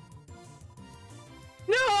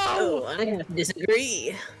 No! Oh, I have to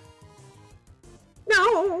disagree.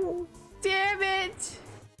 No. Damn it!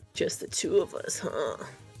 Just the two of us, huh?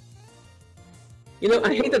 You know,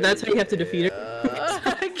 I hate that that's how you have to defeat her.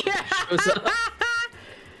 Shows up.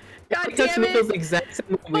 God Like, damn feels the it! exact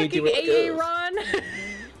same way we do Fucking it. AA Ron.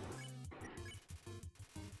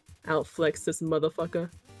 Outflex this motherfucker.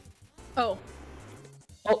 Oh.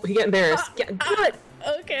 Oh, he got embarrassed. Yeah, good.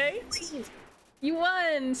 Okay. You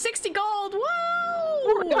won 60 gold. Whoa!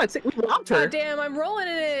 Oh my god, we robbed her. Oh damn! I'm rolling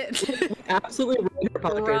in it. We absolutely robbed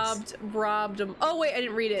her pockets. Robbed him. Oh wait, I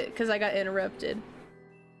didn't read it because I got interrupted.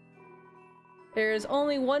 There is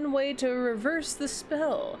only one way to reverse the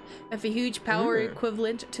spell. If a huge power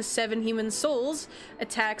equivalent to 7 human souls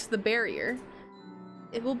attacks the barrier,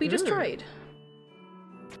 it will be destroyed.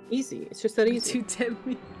 Easy. It's just that easy. Too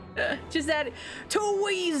tempting. Just that too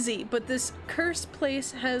easy. But this cursed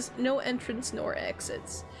place has no entrance nor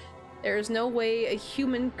exits. There is no way a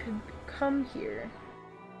human could come here.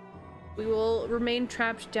 We will remain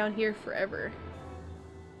trapped down here forever.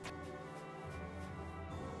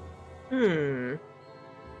 Hmm.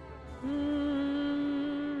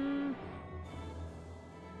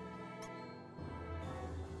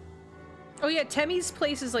 Oh yeah, Temmy's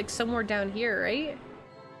place is like somewhere down here, right?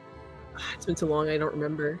 It's been so long, I don't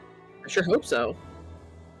remember. I sure hope so.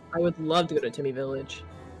 I would love to go to Timmy Village.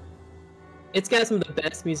 It's got some of the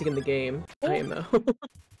best music in the game. Oh. IMO.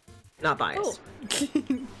 Not biased.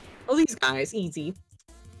 Oh. Oh, these guys, easy.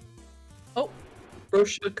 Oh. Bro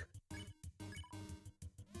shook.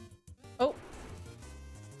 Oh.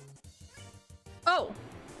 Oh.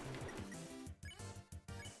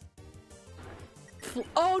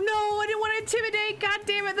 Oh no, I didn't want to intimidate. God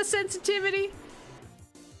damn it, the sensitivity.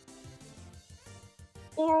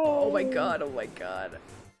 Oh my god, oh my god.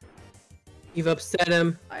 You've upset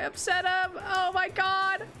him. I upset him. Oh my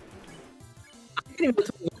god. I didn't even know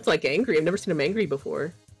what he looks like angry. I've never seen him angry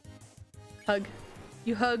before. Hug.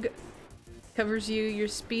 You hug. Covers you. Your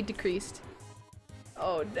speed decreased.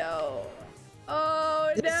 Oh no.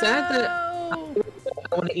 Oh Is no. it sad that I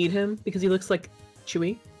want to eat him because he looks like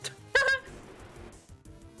Chewy?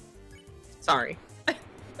 Sorry.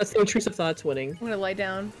 That's the intrusive thoughts winning. I'm gonna lie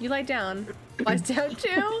down. You lie down. Lies down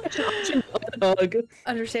too. Unhug.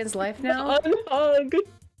 Understands life now. Unhug.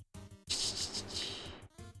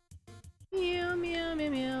 Meow meow meow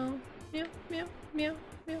meow meow meow meow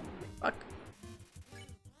meow. Fuck.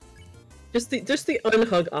 Just the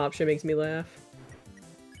unhug option makes me laugh.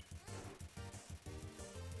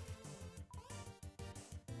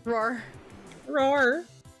 Roar. Roar.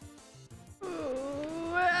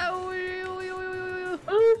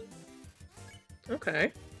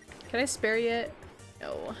 Okay. Can I spare yet?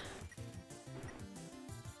 No.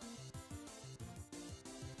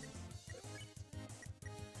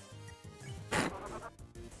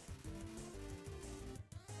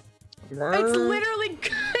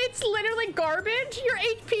 It's literally garbage. Your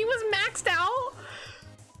HP was maxed out.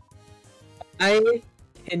 I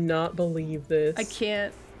cannot believe this. I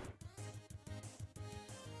can't.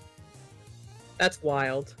 That's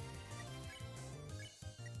wild.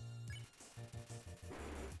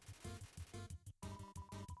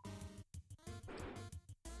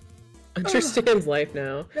 Understands life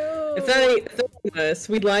now. No. If that ain't us,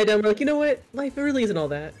 we'd lie down. We're like, you know what? Life really isn't all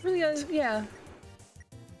that. Really, yeah.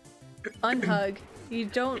 Unhug. You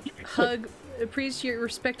don't hug. Appreciate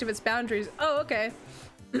respect of its boundaries. Oh, okay.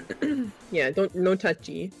 Yeah, no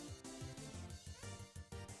touchy.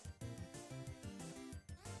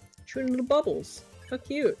 Shooting little bubbles. How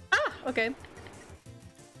cute. Ah, okay.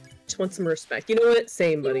 Just want some respect. You know what?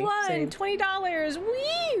 Same, buddy. You won Same. $20.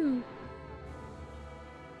 Woo!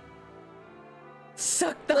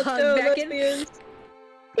 Suck the Let's hug go, back in. lesbians.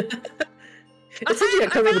 It says you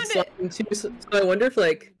got covered with slime too, so I wonder if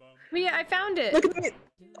like. Yeah, I found it. Look at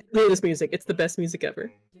this music. It's the best music ever.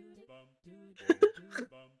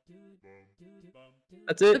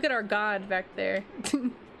 That's it. Look at our god back there.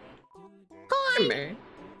 Hi.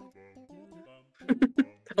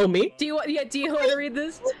 Oh, me? Do you want? Yeah, do you want to read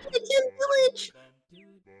this? Village.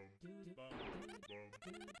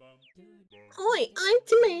 Hi, I'm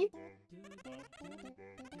Timmy.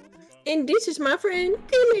 And this is my friend,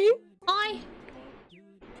 Timmy. Hi.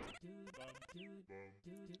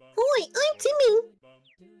 Hi, I'm Timmy.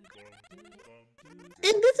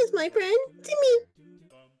 And this is my friend, Timmy.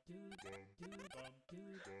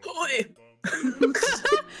 Hi.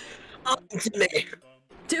 I'm Timmy.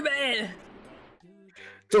 Too bad.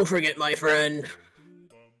 Don't forget my friend.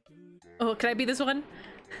 Oh, can I be this one?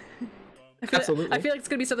 Absolutely. I feel like it's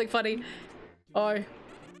gonna be something funny. Hi,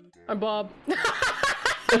 I'm Bob.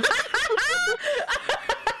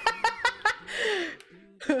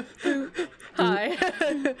 Hi.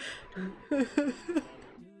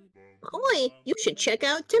 Hi, you should check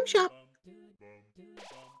out Tim Shop.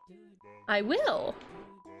 I will.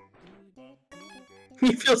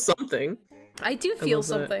 You feel something. I do feel love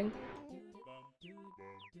that. something.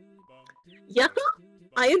 Yeah,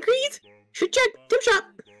 I agreed. Should check Tim Shop.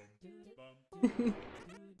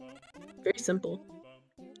 Very simple.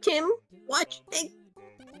 Tim, watch.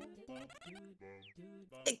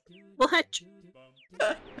 Watch.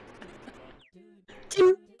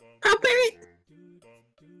 Tim, proud parrot.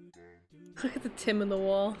 Look at the Tim in the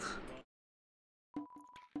wall.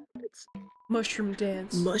 Mushroom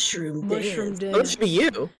dance. Mushroom Mushroom dance. Oh, that should be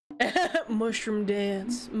you. Mushroom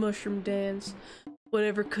dance. Mushroom dance.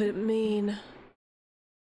 Whatever could it mean?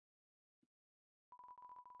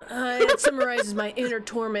 It summarizes my inner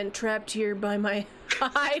torment trapped here by my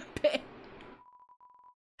high pit.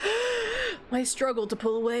 My struggle to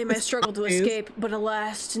pull away, my struggle to escape, but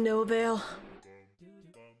alas, to no avail.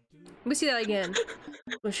 Let me see that again.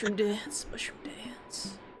 Mushroom dance, mushroom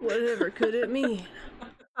dance. Whatever could it mean?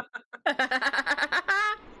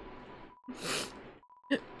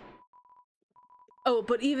 Oh,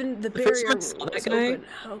 but even the first barrier time I saw that was guy, open.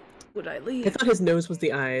 How would I leave? I thought his nose was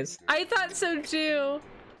the eyes. I thought so too.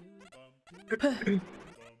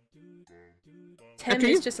 Tim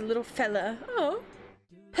is just a little fella. Oh.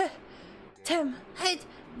 Tim,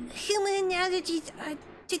 human analogies are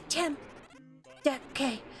to Tim.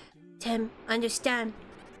 Okay, Tim, understand.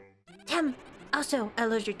 Tim, also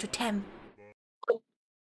allergic to Tim.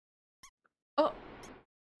 Oh.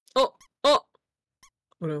 Oh, oh.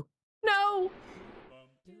 Oh no. No.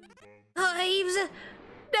 Hives.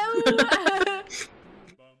 No.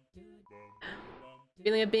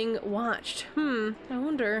 Feeling of being watched. I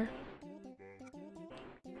wonder.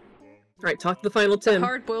 Alright, talk to the final Tim.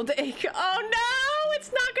 Hard-boiled egg. Oh no!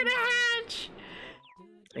 It's not gonna hatch!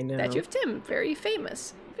 I know. Statue of Tim. Very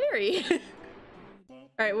famous. Very.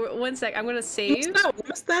 Alright, one sec. I'm gonna save.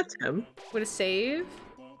 What's that, Tim? I'm gonna save.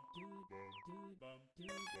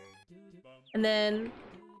 And then...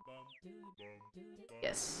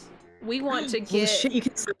 Yes. We want to Holy get... shit, you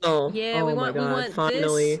can sell. Yeah, oh we my want God,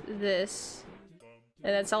 finally. this.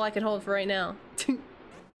 And that's all I can hold for right now.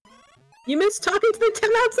 You missed talking to the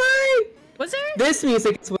Tim outside! Was there? This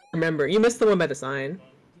music is what I remember. You missed the one by the sign.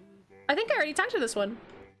 I think I already talked to this one.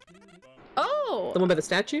 Oh! The one by the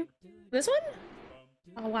statue? This one?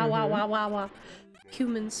 Oh, wow, wow, wow, wow, wow.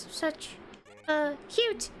 Humans. Such,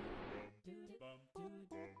 cute.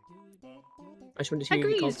 I just wanted to hear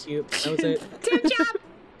you call Agrees. cute. That was it. Tim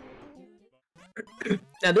job.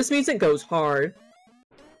 Now this music goes hard.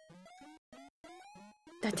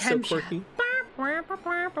 The It's so Tim shop. quirky.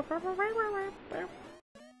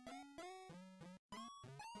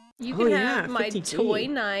 You Oh, can yeah, have my 50G. toy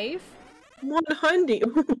knife. 100.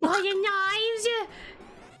 Oh, your knives!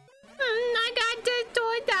 I got the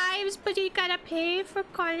toy knives, but you gotta pay for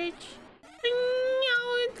college. No,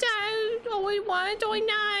 I always wanted toy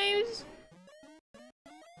knives.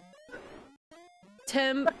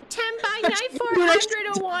 Ten buy knife for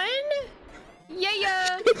 101?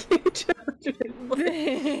 Yeah.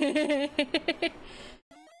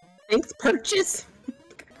 Thanks, purchase.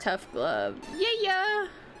 Tough glove. Yeah.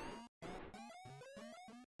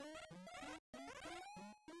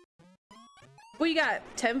 What you got?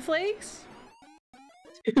 10 flakes?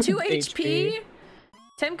 2 HP?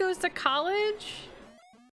 Tim goes to college?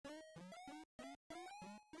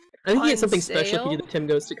 I think you On get something special if you sale? do the Tim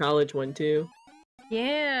Goes to College one too.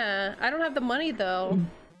 Yeah. I don't have the money though.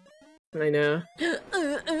 I know.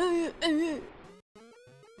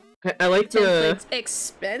 I like 10 the flakes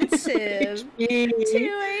expensive. 2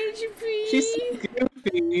 HP. She's so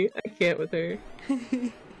goofy. I can't with her.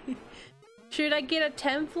 Should I get a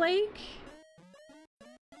 10 flake?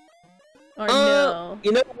 Or no?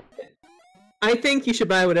 You know, I think you should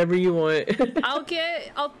buy whatever you want. I'll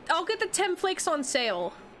get the 10 flakes on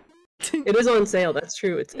sale. It is on sale. That's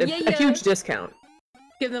true. It's a Yeah. huge discount.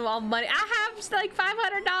 Give them all money. I have like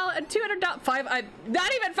 $500, $200,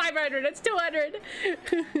 not even 500. It's 200.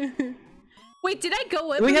 Wait, did I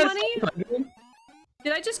go up in money? 500?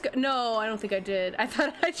 Did I just go? No, I don't think I did. I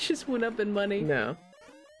thought I just went up in money. No.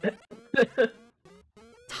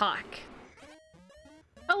 Talk.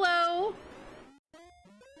 Hello.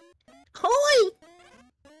 Hi!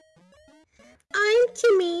 I'm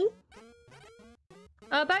Timmy.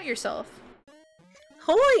 About yourself.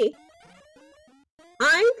 Hi!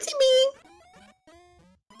 I'm Timmy.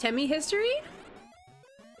 Timmy history?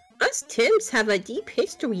 Us Tims have a deep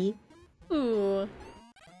history. Ooh.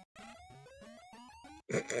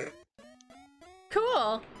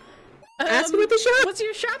 Cool. Ask me at the shop. What's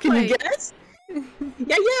your shop Can like? you guess?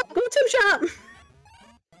 Yeah, go Tim shop.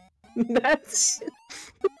 That's.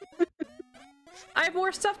 I have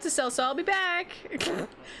more stuff to sell, so I'll be back.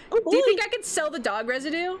 Oh boy. Do you think I could sell the dog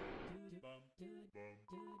residue?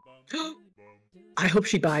 I hope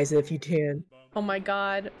she buys it if you can. Oh my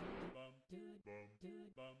god.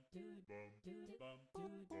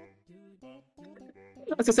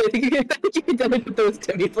 I was gonna say, I think you can definitely put those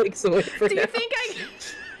Timmy flakes away for Do now. you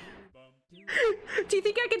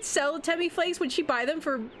think I could sell Timmy flakes? Would she buy them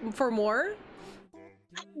for more?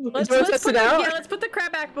 Let's test put it out. Yeah, let's put the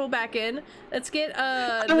crab apple back in. Let's get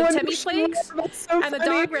I the wanna Timmy show flakes her, that's so and the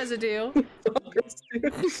funny. dog residue. Dog residue.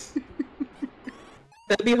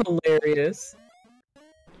 That'd be hilarious.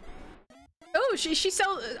 Oh, she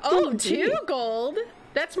sell. Oh, Oh, 2 gee. gold.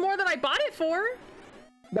 That's more than I bought it for.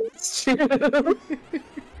 That's true.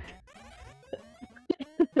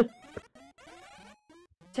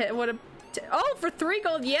 Oh, for 3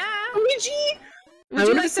 gold, yeah. OMG! Would I you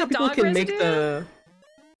wonder like if some the people dog can residue? make the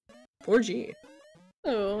 4G.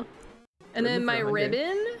 Oh. And then Ribbon my for 100.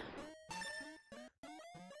 ribbon.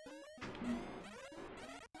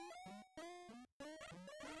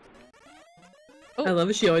 Oh. I love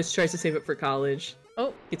it. She always tries to save it for college.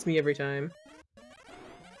 Oh. Gets me every time.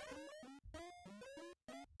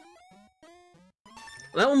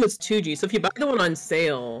 Well, that one was 2G, so if you buy the one on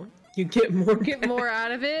sale, you get more. Get more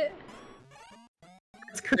out of it.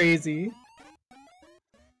 It's crazy.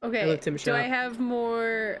 Okay. love Tim Do I Shop. have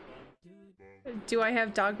more? Do I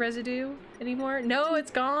have dog residue anymore? No,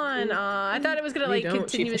 it's gone. I thought it was gonna No, you like don't.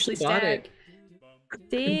 She continuously officially bought stack.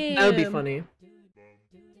 Damn. That would be funny.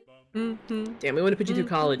 Mm-hmm. Damn, we want to put you through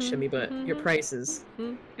college, Timmy, but your prices.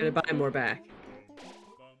 Gotta buy more back.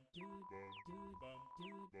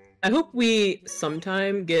 I hope we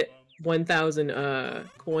sometime get 1,000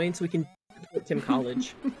 coins so we can put Tim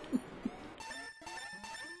college.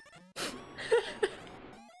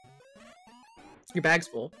 Your bag's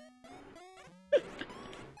full.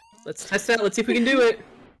 Let's test it out. Let's see if we can do it.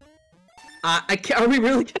 I can't. Are we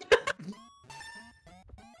really?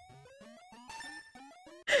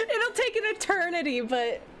 It'll take an eternity,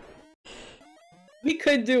 but We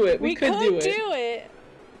could do it. We could do it. it.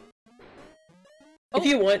 If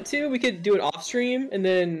you want to, we could do it off stream, and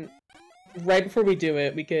then right before we do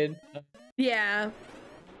it, we could. Yeah,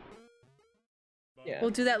 Yeah. we'll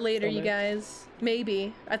do that later, Film you it. guys.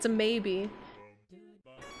 Maybe. That's a maybe.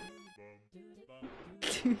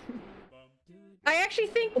 I actually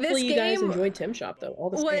think Hopefully this you guys game enjoyed Tim Shop though. All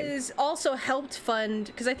the same. was also helped fund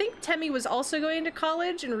because I think Temmie was also going to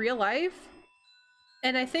college in real life,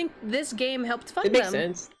 and I think this game helped fund It makes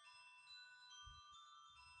them. sense.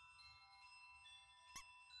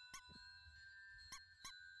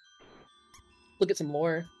 Look at some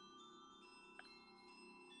lore.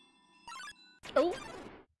 Oh.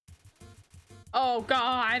 Oh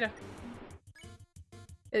God.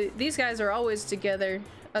 These guys are always together.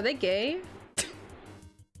 Are they gay?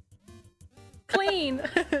 Clean.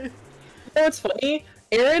 You know what's funny?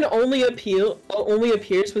 Aaron only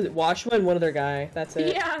appears with Washua and one other guy. That's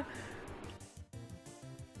it. Yeah.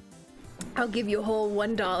 I'll give you a whole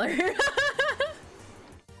 $1.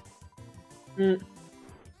 Mm.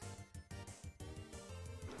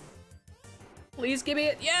 Please give me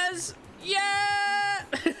it. Yes. Yeah.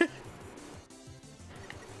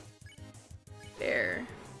 There.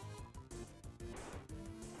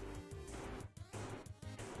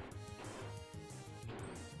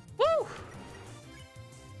 Woo!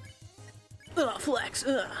 Ugh, flex.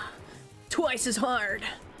 Ugh. Twice as hard.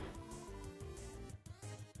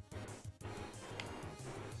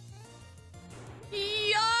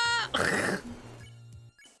 Yeah!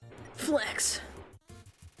 Flex.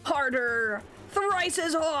 Harder. Thrice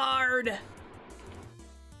as hard.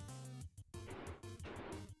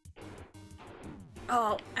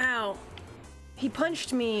 Oh, ow. He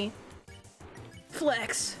punched me.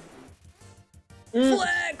 Flex.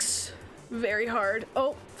 Flex! Very hard.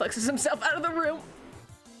 Oh, flexes himself out of the room.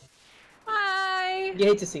 Hi. You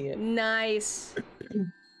hate to see it. Nice.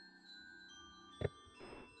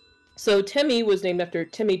 So Temmie was named after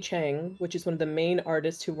Timmy Chang, which is one of the main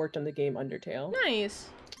artists who worked on the game Undertale. Nice.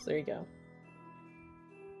 So there you go.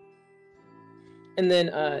 And then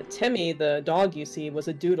Temmie, the dog you see, was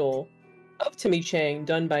a doodle of Timmy Chang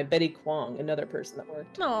done by Betty Kwong, another person that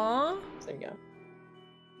worked. Aww. So there you go.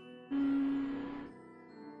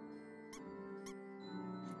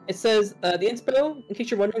 It says, the inspo, in case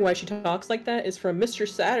you're wondering why she talks like that, is from Mr.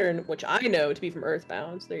 Saturn, which I know to be from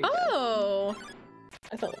Earthbound. So there you go. Oh.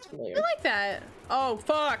 I thought that was familiar. I like that. Oh,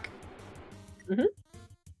 fuck. Mm-hmm.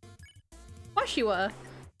 Washua.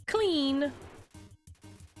 Clean.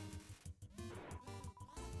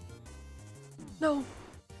 No.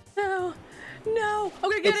 No. No.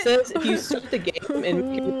 Okay, get it. It says if you start the game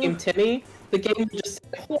and make your name Timmy, the game will just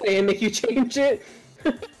say "Hoy" and make you change it.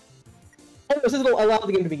 Oh, this will allow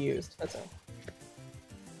the game to be used. That's all.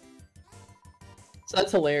 So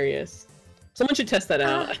that's hilarious. Someone should test that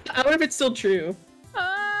out. I wonder if it's still true.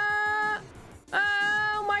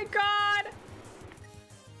 Oh my god.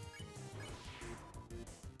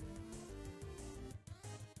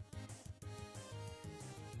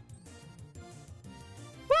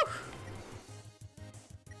 Woo!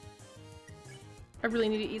 I really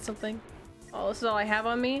need to eat something. Oh, this is all I have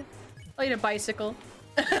on me? I'll eat a bicycle.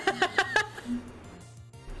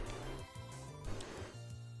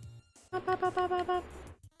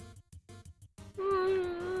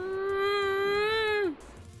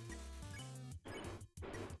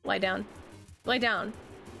 Lie down. Lie down.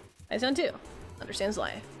 Lies down too. Understands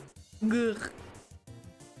life. Gugh.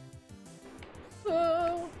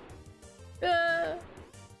 Whoa.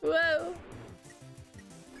 Whoa.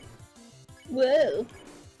 Whoa.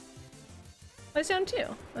 Lies down too.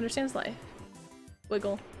 Understands life.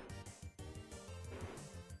 Wiggle.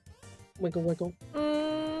 Wiggle, wiggle.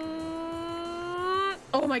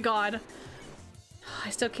 Oh my god. I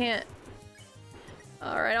still can't.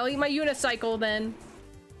 Alright, I'll eat my unicycle then.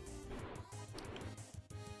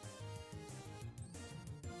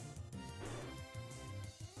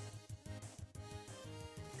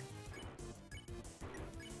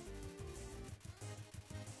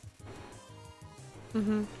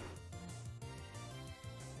 Mm-hmm.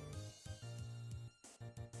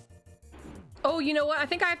 Oh, you know what? I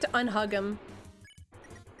think I have to unhug him.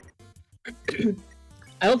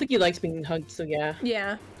 I don't think he likes being hugged, so yeah.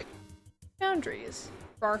 Yeah. Boundaries.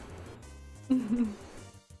 Bar.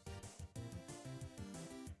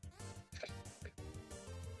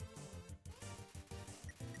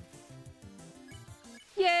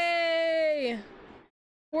 Yay!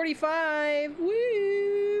 45!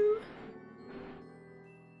 Woo!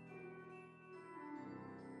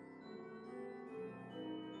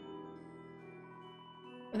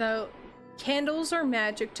 Without candles or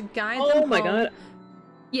magic to guide them home. Oh my god.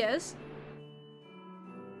 Yes?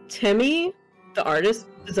 Temmie, the artist,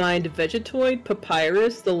 designed Vegetoid,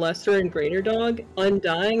 Papyrus, the Lesser and Greater Dog,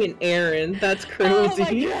 Undying, and Aaron. That's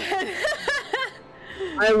crazy. Oh my god!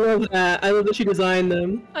 I love that. I love that she designed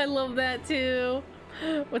them. I love that too.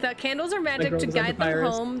 Without candles or magic to guide them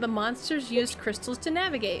home, the monsters used crystals to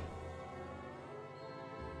navigate.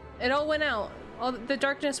 It all went out. All the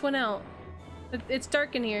darkness went out. It's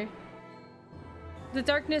dark in here. The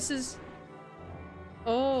darkness is...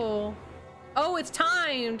 Oh. Oh, it's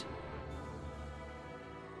timed!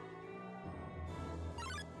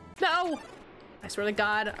 No! I swear to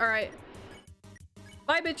God. Alright.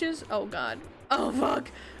 Bye, bitches. Oh, God. Oh,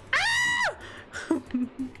 fuck. Ah!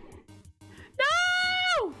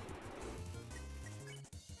 No!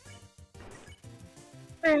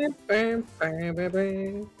 I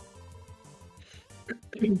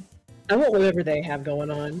want whatever they have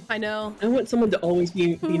going on. I know. I want someone to always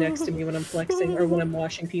be next to me when I'm flexing or when I'm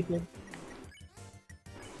washing people.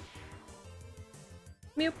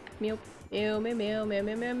 Meow, meow, meow, meow, meow, meow, meow,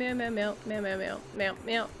 meow, meow, meow, meow, meow, meow, meow,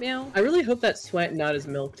 meow, meow. I really hope that's Sweat, not his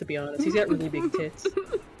milk, to be honest. He's got really big tits.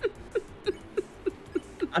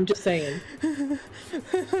 I'm just saying.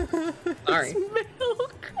 Sorry.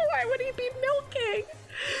 Milk? Why would he be milking?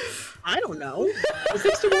 I don't know. It's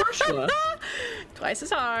next to Joshua. Twice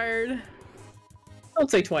as hard.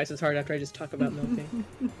 Don't say twice as hard after I just talk about milking.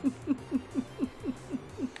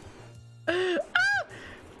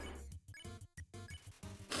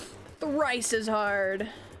 Thrice as hard.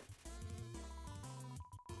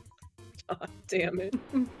 God damn it.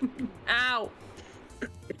 Ow.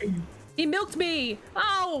 He milked me!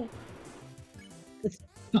 Oh!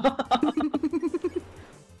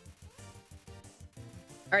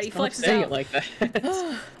 Alright, he flexes saying out. it like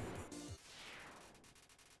that.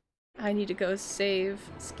 I need to go save.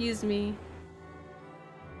 Excuse me.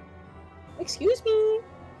 Excuse me.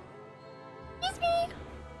 Excuse me!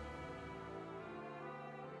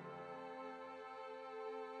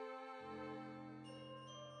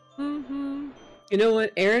 Mm-hmm. You know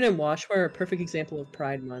what? Aaron and Washwa are a perfect example of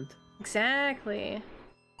Pride Month. Exactly.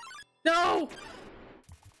 No!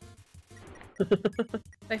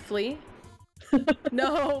 I flee?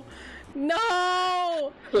 No!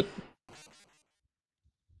 No!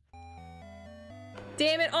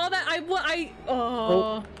 Damn it, all that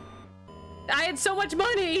oh. I had so much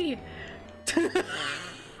money!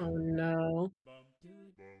 Oh no.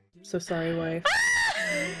 So sorry, wife.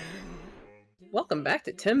 Welcome back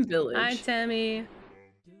to Tim Village. Hi, Tammy.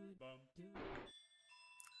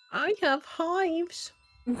 I have hives.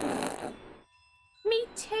 Me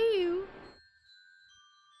too.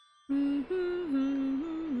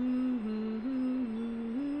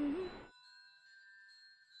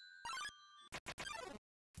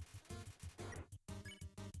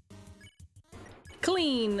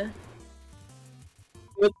 Clean.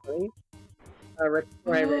 Literally. Right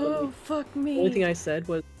before I read Oh, it, fuck the me. only thing I said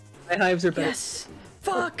was, my hives are better. Yes.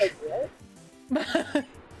 Fuck.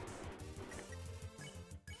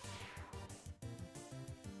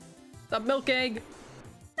 The milk egg.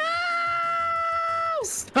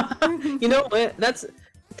 You know what? That's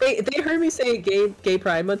they heard me say gay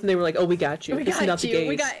Pride Month and they were like, "Oh, we got you. We This is not got the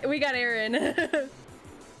you. gays." We got Aaron.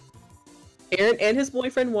 Aaron and his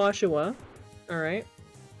boyfriend Washua. All right.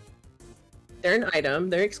 They're an item.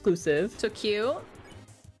 They're exclusive. So cute.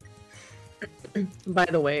 By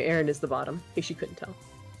the way, Aaron is the bottom, in case you couldn't tell.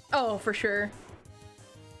 Oh, for sure.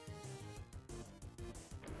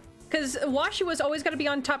 Because Washua's always got to be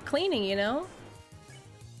on top cleaning, you know?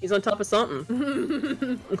 He's on top of something.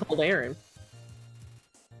 I'm called Aaron.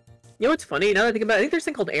 You know what's funny? Now that I think about it, I think there's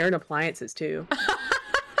something called Aaron Appliances, too.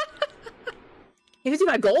 Hey,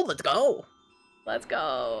 55 gold, let's go! Let's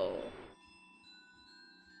go.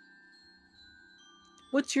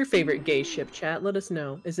 What's your favorite gay ship, chat? Let us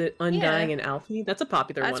know. Is it Undying and Alfie? That's a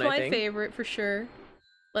popular That's one, I my think. favorite, for sure.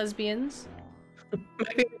 Lesbians. My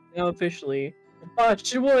favorite now, officially.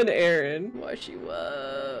 Washua and Aaron.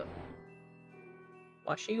 Washua.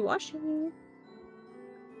 Washy. Wash.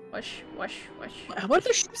 What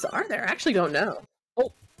other ships are there? I actually don't know.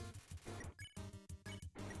 Oh.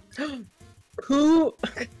 Who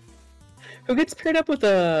gets paired up with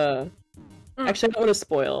a... Actually, I don't want to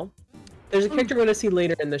spoil. There's a character we're going to see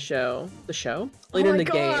later in the show. The show? Later in the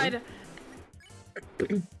game.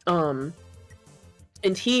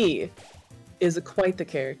 And he is quite the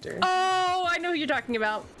character. Oh, I know who you're talking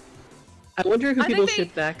about. I wonder who people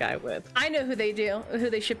ship that guy with. I know who they do. Who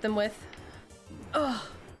they ship them with. Oh.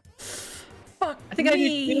 Fuck I think me. I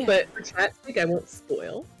do too, but for chat's sake, I won't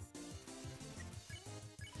spoil.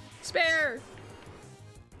 Spare.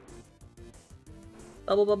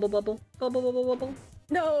 Bubble, bubble, bubble. Bubble, bubble, bubble.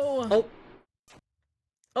 No. Oh.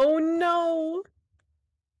 Oh no!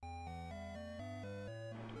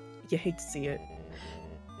 You hate to see it.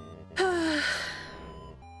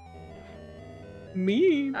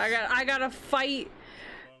 Me. I gotta fight.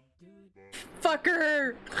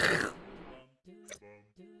 Fucker.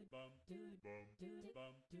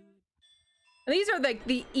 These are like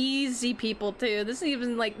the easy people too. This is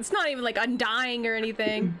even like, it's not even like undying or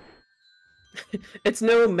anything. It's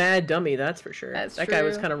no mad dummy, that's for sure. That's that guy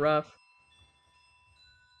was true. kind of rough.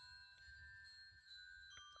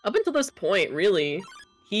 Up until this point, really,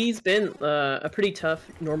 he's been a pretty tough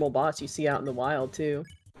normal boss you see out in the wild too.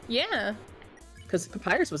 Yeah. Because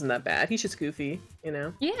Papyrus wasn't that bad. He's just goofy, you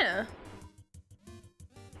know. Yeah.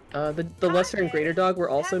 The lesser and greater dog were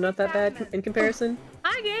also not that bad in comparison.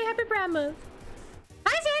 Hi, gay. Happy Pride Month.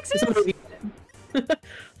 Hi, Texas.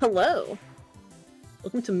 Hello.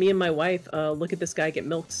 Welcome to Me and My Wife. Look at this guy get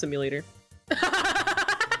milked simulator.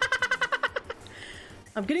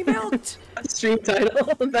 I'm getting milked. That's a stream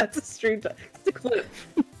title. That's a stream title. That's a clip.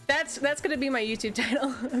 That's gonna be my YouTube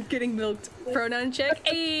title. I'm getting milked. Pronoun check.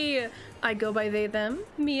 Hey, I go by they them.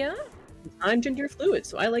 Mia. I'm gender fluid,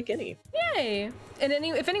 so I like any. Yay. And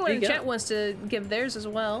if anyone in the chat wants to give theirs as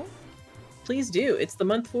well, please do. It's the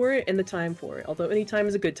month for it and the time for it. Although any time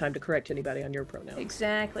is a good time to correct anybody on your pronouns.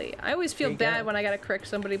 Exactly. I always feel bad when I gotta correct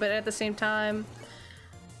somebody, but at the same time,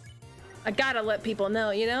 I gotta let people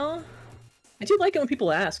know, you know? I do like it when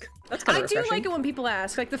people ask. That's kind of refreshing. I do like it when people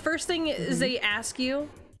ask. Like, the first thing is they ask you.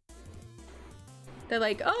 They're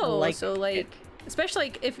like, oh, like so like, especially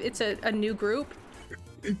like if it's a new group.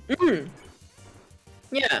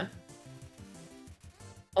 Yeah.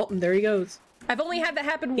 Oh, there he goes. I've only had that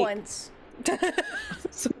happen once.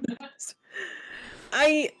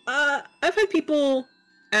 I've had people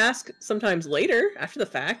ask sometimes later after the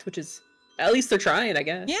fact, which is at least they're trying, I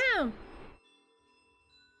guess. Yeah.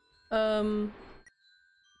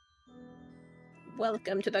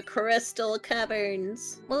 Welcome to the Crystal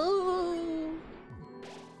Caverns. Ooh.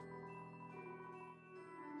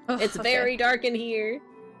 Oh, it's very dark in here.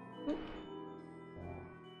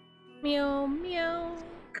 Meow, meow.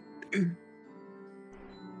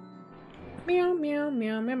 Meow, meow,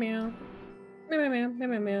 meow, meow, meow. Meow, meow, meow,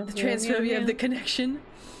 meow, meow. The transphobia of the connection.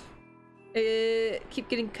 Keep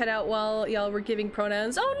getting cut out while y'all were giving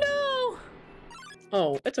pronouns. Oh no!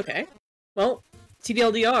 Oh, it's okay. Well,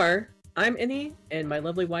 TDLDR, I'm Innie, and my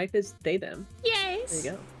lovely wife is they, them. Yes!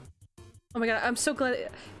 There you go. Oh my god, I'm so glad.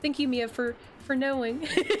 Thank you, Mia, for knowing.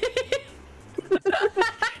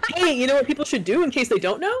 Hey, you know what people should do in case they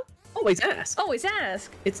don't know? Always ask. Always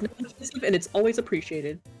ask. It's not offensive and it's always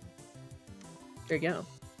appreciated. There you go.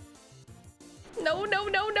 No, no,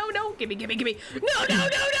 no, no, no. Gimme, gimme, gimme. No, no, no,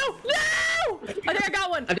 no, no! I think I got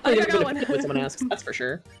one. I think I got one. When someone asks, that's for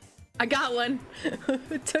sure. I got one.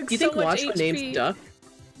 It took Do you so think much Washwa HP. names the duck?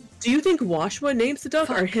 Do you think Washwa names the duck,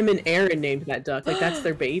 or him and Aaron named that duck? Like, that's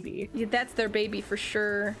their baby. Yeah, that's their baby for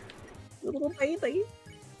sure. Little baby.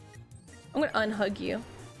 I'm gonna unhug you.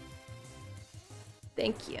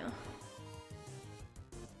 Thank you.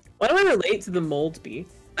 Why do I relate to the mold bee?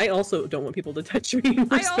 I also don't want people to touch me.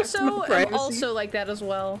 I also am also like that as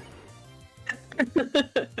well.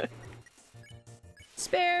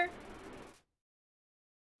 Spare.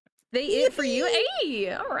 They it for you?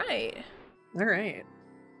 Hey! Alright. Alright.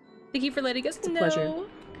 Thank you for letting us know. Pleasure.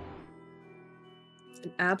 It's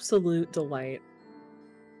an absolute delight.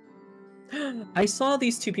 I saw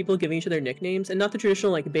these two people giving each other nicknames, and not the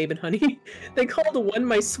traditional like babe and honey. They called one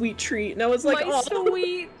my sweet treat, and I was like, my oh,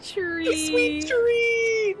 sweet treat. My sweet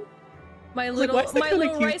treat. My little like, my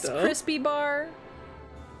little cute, Rice though? Krispie bar.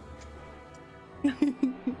 A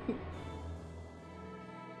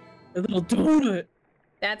little donut.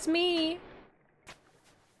 That's me.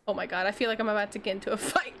 Oh my god, I feel like I'm about to get into a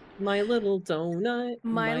fight. My little donut.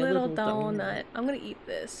 My little donut. I'm gonna eat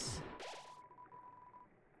this.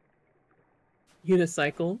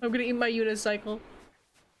 Unicycle. I'm gonna eat my unicycle.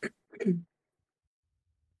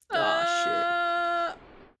 Oh,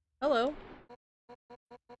 Hello.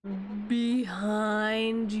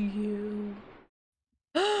 Behind you.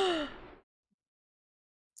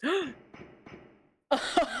 shit.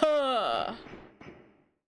 I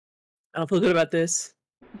don't feel good about this.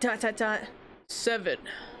 Dot dot dot. 7.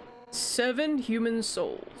 7 human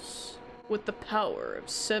souls. With the power of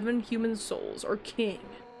 7 human souls, or king.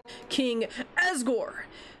 King Asgore.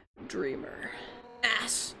 Dreamer.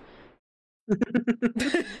 Ass.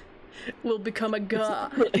 Will become a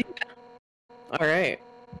god. Alright.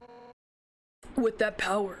 With that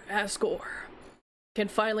power, Asgore can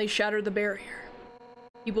finally shatter the barrier.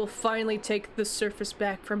 He will finally take the surface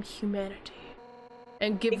back from humanity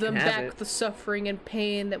and give them back the suffering and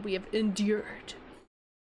pain that we have endured.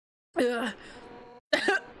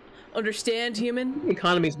 Understand, human? The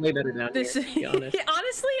economy's way better down here, to be honest.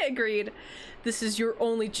 Honestly, agreed. This is your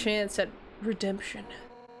only chance at redemption.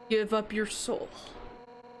 Give up your soul,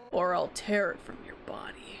 or I'll tear it from your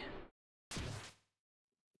body.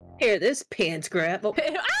 Here, this pants grab. Oh.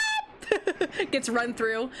 Ah! Gets run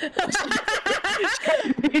through.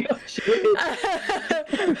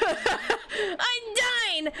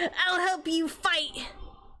 Undyne! I'll help you fight!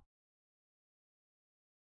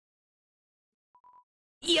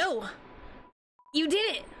 Yo! You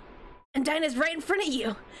did it! Undyne is right in front of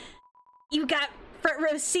you! You got front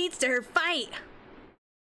row seats to her fight!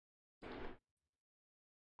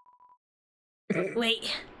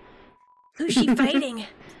 Wait. Who's she fighting?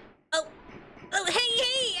 Oh,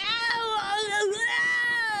 hey!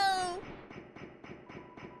 Ow!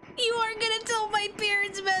 You aren't gonna tell my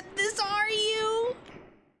parents about this, are you?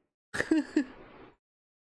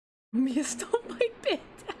 Mia stole my bit.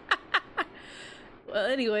 Well,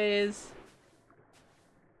 anyways.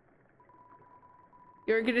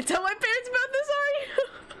 You aren't gonna tell my parents about this, are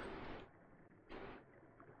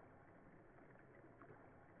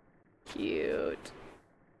you? Cute.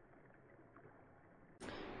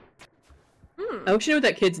 I wish I knew what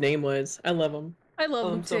that kid's name was. I love him. I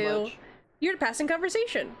love him so too. much. You're passing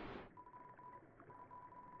conversation.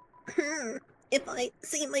 If I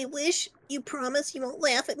say my wish, you promise you won't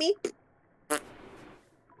laugh at me? You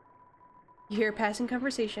hear passing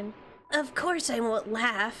conversation. Of course I won't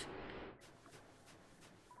laugh.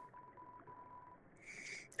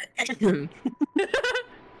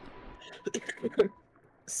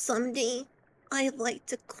 Someday, I'd like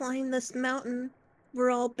to climb this mountain we're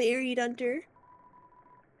all buried under.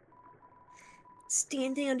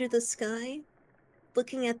 Standing under the sky,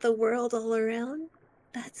 looking at the world all around,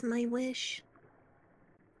 that's my wish.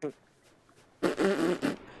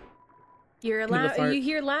 You hear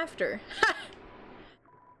laughter.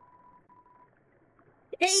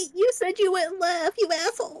 Hey, you said you wouldn't laugh, you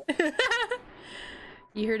asshole!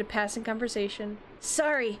 You heard a passing conversation.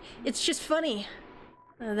 Sorry, it's just funny.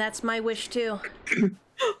 That's my wish too.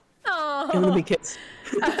 Oh. I want to be kids.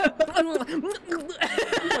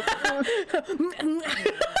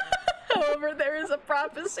 However, there is a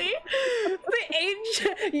prophecy. The age,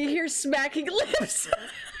 you hear smacking lips.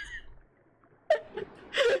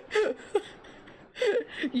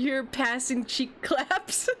 You hear passing cheek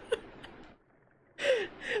claps.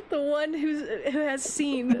 The one who has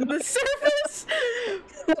seen the surface,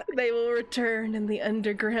 they will return and the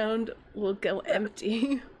underground will go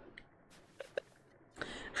empty.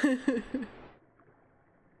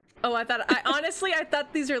 Oh, I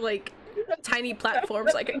thought these are like tiny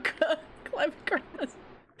platforms I could climb across.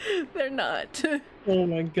 They're not. Oh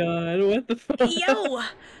my god, what the fuck? Yo!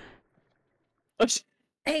 Oh,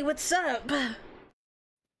 Hey, what's up?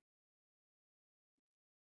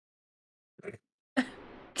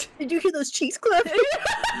 Did you hear those cheeks clapping?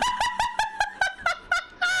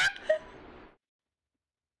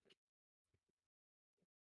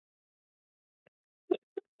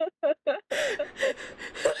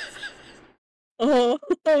 oh,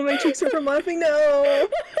 my cheeks are from laughing now.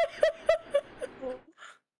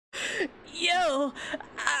 Yo!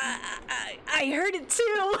 I heard it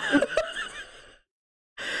too!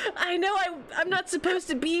 I know I'm not supposed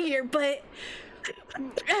to be here, but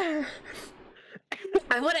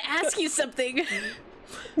I want to ask you something.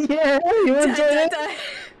 Yeah, you want to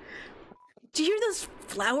Do you hear those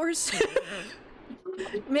flowers?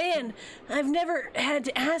 Man, I've never had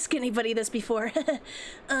to ask anybody this before.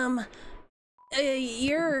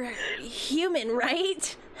 You're human,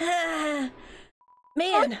 right?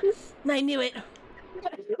 Man, I knew it.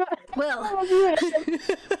 Well,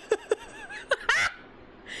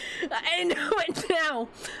 I know it now.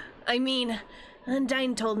 I mean,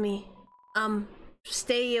 Undyne told me,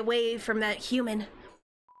 stay away from that human.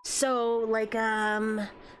 So, like, I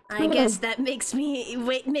guess that makes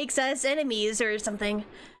us enemies or something.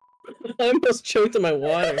 I almost choked on my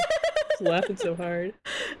water. I was laughing so hard.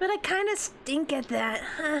 But I kind of stink at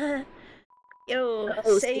that. Yo,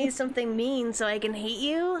 Oh, say something mean so I can hate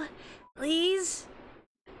you, please.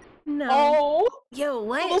 No. Oh, Yo,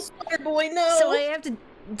 what? Little spider boy, no! So I have to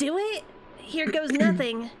do it? Here goes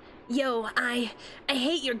nothing. Yo, I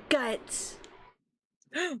hate your guts.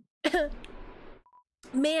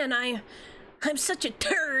 Man, I'm such a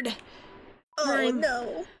turd. Oh,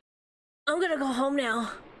 no. I'm gonna go home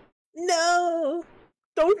now. No!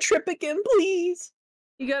 Don't trip again, please!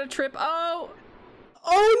 You got a trip. Oh.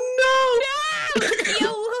 oh no!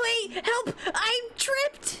 Yo, wait, help! I'm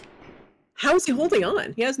tripped! How is he holding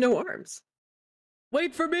on? He has no arms.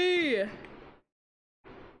 Wait for me.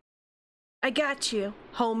 I got you,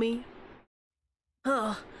 homie.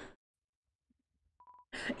 Oh.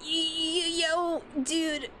 Yo,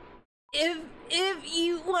 dude. If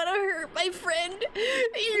you want to hurt my friend,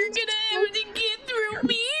 you're gonna have to get through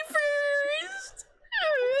me first.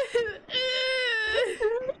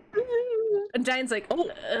 Undyne's like, Oh.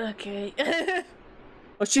 okay.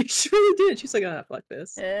 Oh, she really did. She's like, ah, fuck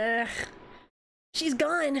this. Ugh. She's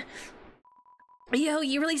gone. Yo,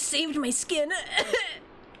 you really saved my skin.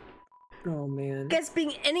 Oh, man. Guess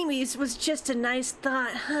being enemies was just a nice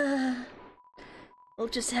thought, huh? We'll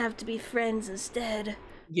just have to be friends instead.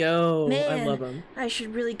 Yo, Man, I love him. I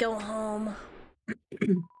should really go home.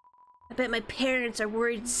 I bet my parents are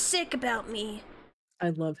worried sick about me. I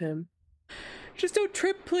love him. Just don't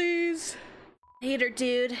trip, please. Later,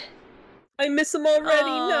 dude. I miss him already.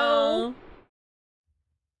 Aw. No.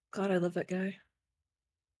 God, I love that guy.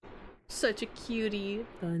 Such a cutie.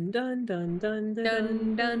 Dun dun dun dun dun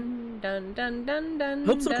Dun dun dun dun dun dun. I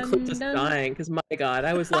hope some dun, clip is dun. dying, because my god,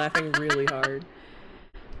 I was laughing really hard.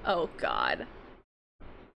 Oh god.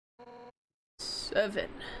 7.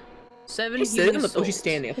 7 She's human sitting on the. Oh, she's souls.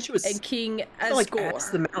 standing. I thought she was. And King felt like Asgore that's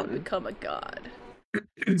the will mountain. become a god.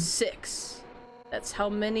 6. That's how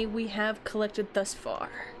many we have collected thus far.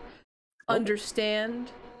 Oh.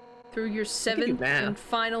 Understand? Through your do 7th math. and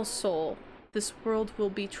final soul, this world will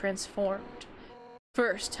be transformed.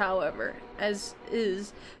 First, however, as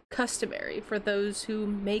is customary for those who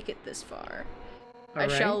make it this far, I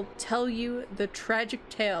Alright. shall tell you the tragic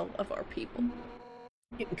tale of our people.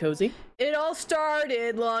 Getting cozy. It all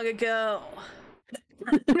started long ago.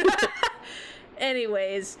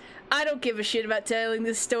 Anyways, I don't give a shit about telling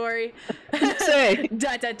this story. Say. ...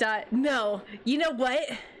 No. You know what?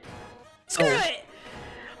 Screw Oh. it!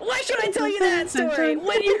 Why should I tell you that story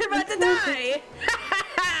when you're about to die?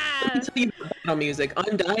 Let me tell you about battle music.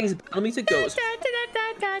 Undying's battle music goes.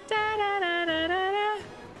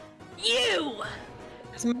 You!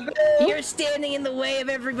 You're standing in the way of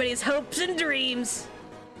everybody's hopes and dreams.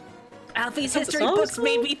 Alfie's That's what the history song's books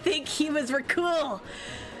made called? me think humans were cool.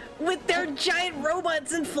 With their giant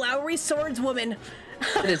robots and flowery swordswomen.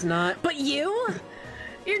 It is not. But you?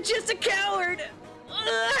 You're just a coward.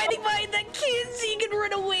 Hiding behind that kid so you can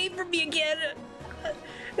run away from me again.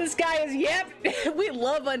 This guy is, yep, we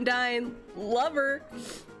love Undyne. Love her.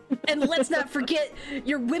 And let's not forget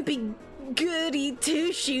your wimpy goody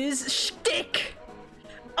two-shoes shtick.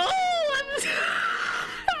 Oh,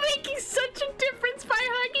 I'm making such a difference by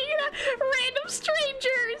hugging random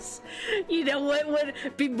strangers. You know what would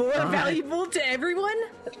be more God. valuable to everyone?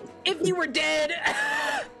 If you were dead.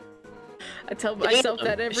 I tell myself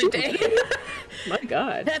that every day. My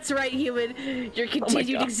god. That's right, human. Your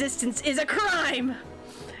continued God. existence is a crime.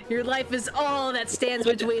 Your life is all that stands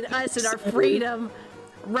between us and our freedom.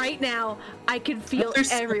 Right now, I can feel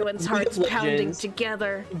There's everyone's League hearts of pounding Legends.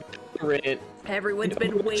 together. It. Everyone's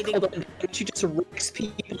been waiting. She just wrecks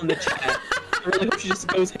people in the chat. I really hope she just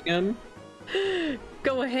goes ham.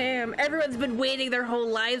 Go ham. Everyone's been waiting their whole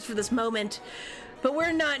lives for this moment. But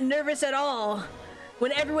we're not nervous at all.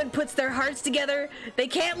 When everyone puts their hearts together, they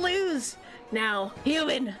can't lose. Now,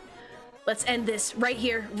 human, let's end this right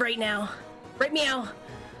here, right now. Right meow.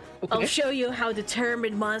 I'll Okay. show you how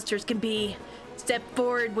determined monsters can be. Step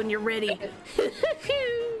forward when you're ready.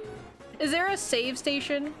 Is there a save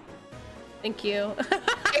station? Thank you.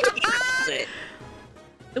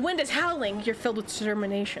 The wind is howling. You're filled with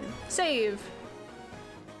determination. Save.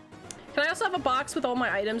 Can I also have a box with all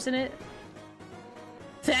my items in it?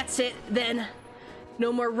 That's it, then.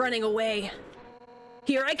 No more running away.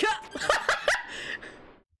 Here I come!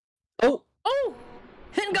 Oh, Oh!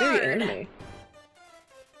 And very guard! anime.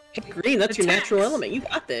 Hey, Green, that's your natural Attacks. element. You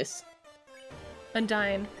got this.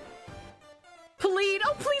 Undyne. Please!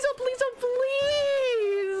 Oh, please! Oh, please!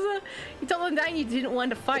 Oh, please! You told Undyne you didn't want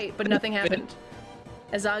to fight, but nothing happened.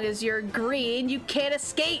 As long as you're green, you can't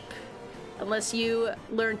escape. Unless you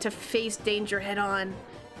learn to face danger head on.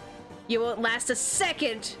 You won't last a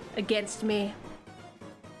second against me.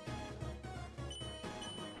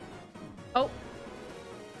 Oh.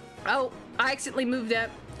 Oh, I accidentally moved up.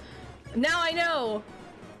 Now I know.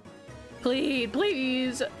 Please,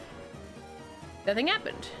 please. Nothing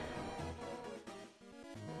happened.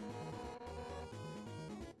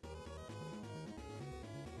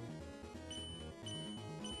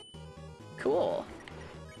 Cool.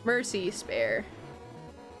 Mercy spare.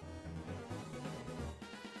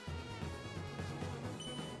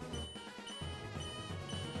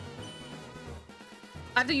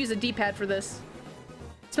 I have to use a D-pad for this.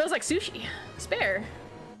 It smells like sushi. Spare.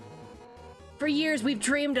 For years, we've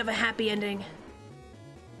dreamed of a happy ending.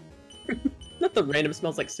 Not the random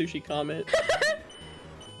smells like sushi comment.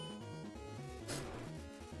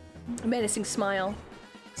 A menacing smile.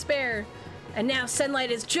 Spare. And now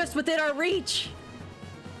sunlight is just within our reach.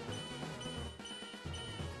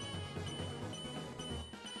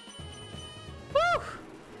 Woo!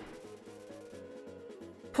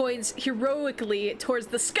 Points heroically towards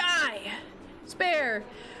the sky. spare.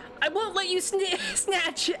 I won't let you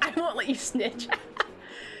snatch. I won't let you snitch.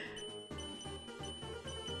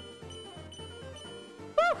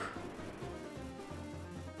 Woo.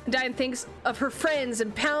 Diane thinks of her friends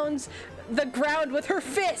and pounds the ground with her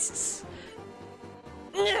fists.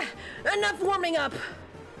 Enough warming up.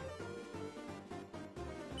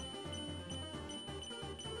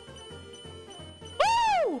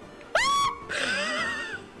 Woo!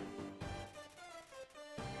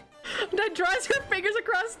 That draws her fingers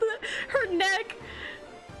across her neck.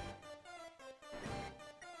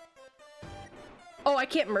 Oh, I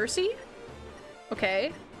can't mercy?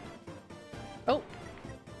 Okay. Oh.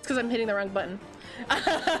 It's because I'm hitting the wrong button.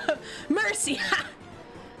 Mercy!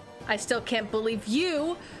 I still can't believe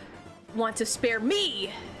you want to spare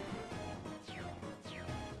me.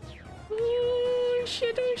 Ooh,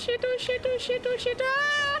 shit, oh shit, oh shit, oh shit, oh shit.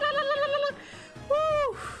 Ah, la, la, la, la, la.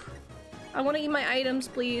 Woo. I want to eat my items,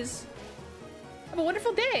 please. Have a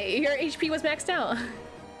wonderful day. Your HP was maxed out.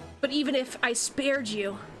 But even if I spared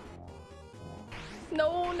you.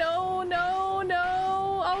 No, no, no,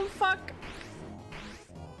 no. Oh, fuck.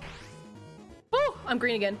 Oh, I'm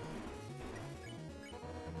green again.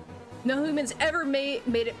 No humans ever made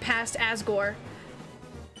it past Asgore.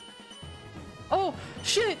 Oh,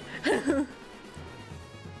 shit!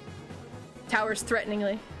 Towers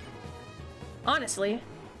threateningly. Honestly.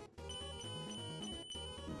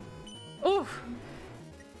 Ooh.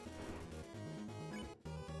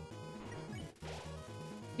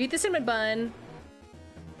 Eat the cinnamon bun.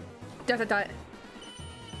 Dot dot dot.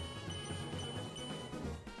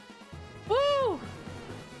 Woo!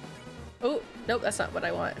 Oh, nope, that's not what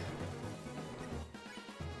I want.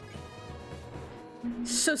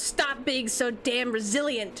 So stop being so damn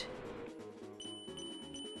resilient.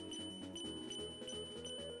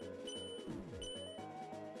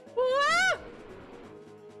 Wah!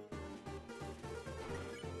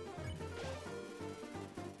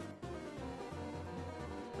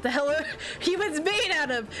 What the hell are humans made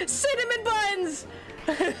out of? Cinnamon buns!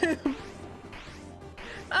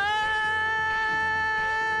 Ah!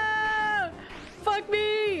 Fuck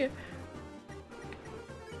me!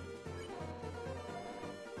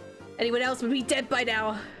 Anyone else would be dead by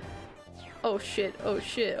now. Oh shit, oh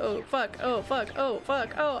shit, oh fuck, oh fuck, oh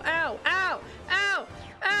fuck, oh ow, ow, ow,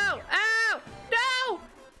 ow, ow, no!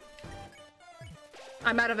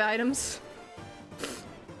 I'm out of items.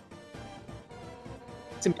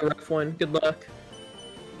 It's gonna be a rough one. Good luck.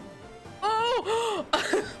 Oh!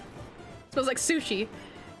 Smells like sushi.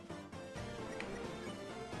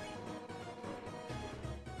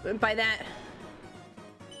 By that.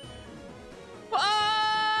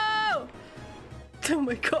 Whoa! Oh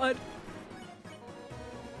my god.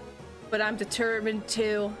 But I'm determined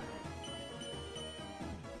to.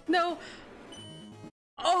 No.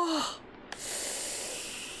 Oh.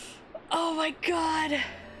 Oh my god.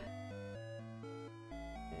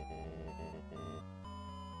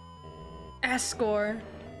 Asgore.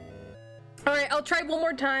 All right, I'll try one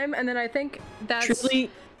more time, and then I think that's Truly,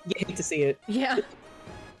 you hate to see it. Yeah.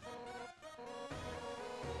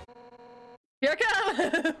 Here I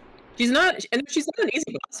come. She's not an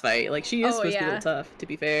easy boss fight. Like she is supposed to be a little tough, to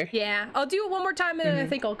be fair. Yeah, I'll do it one more time, and then I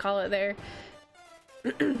think I'll call it there.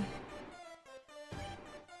 That's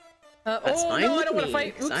fine. No, with I don't want to me,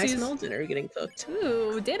 fight. 'cause I Oopsies. smell dinner getting cooked.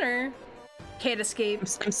 Ooh, dinner. Can't escape.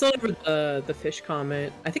 I'm still over the fish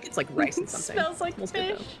comment. I think it's like rice and something. Smells like Smells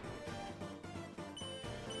fish. good,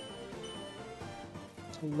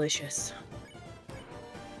 though. Delicious.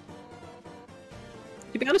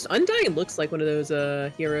 To be honest, Undying looks like one of those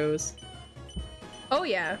heroes. Oh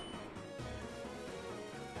yeah.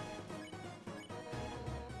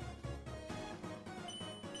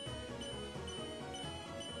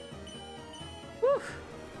 Whew.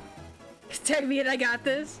 Tag me and I got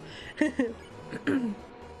this.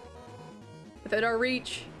 Within our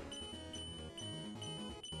reach.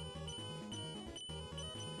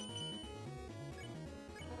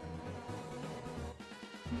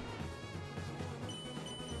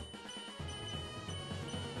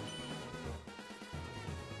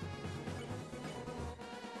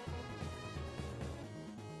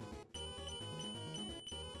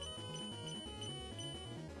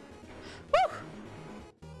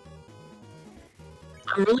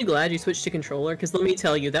 I'm really glad you switched to controller, because let me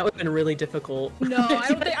tell you, that would have been really difficult. No, I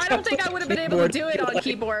don't think I would have been able to do it on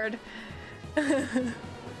keyboard. Woo!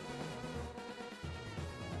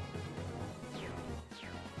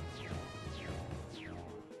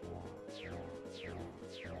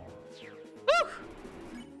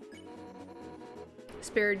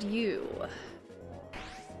 Spared you.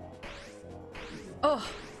 Oh.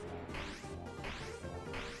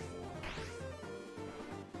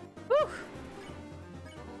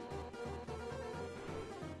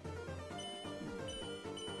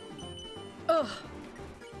 Oh.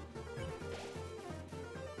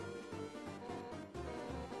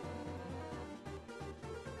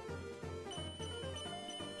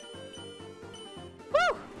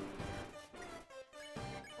 Woo!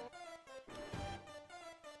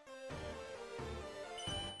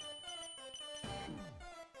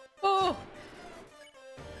 Oh.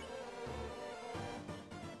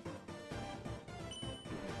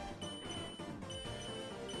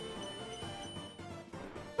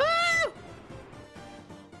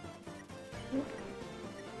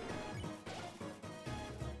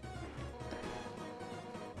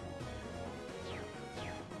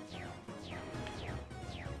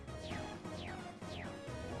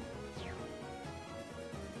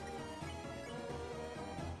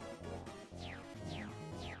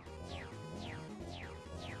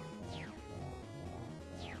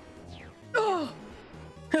 Oh!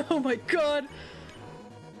 Oh my god!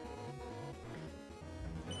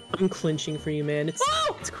 I'm clinching for you, man. It's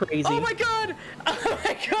Oh! it's crazy. Oh my god! Oh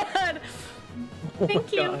my god! Oh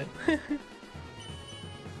Thank my you! God.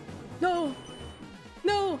 No!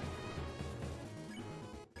 No!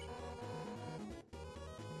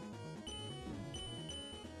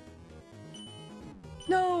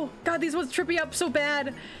 No! God, these ones trip me up so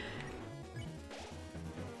bad!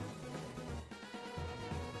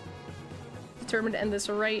 Determined to end this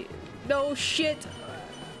right. No shit!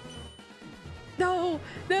 No!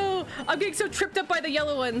 No! I'm getting so tripped up by the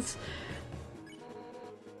yellow ones!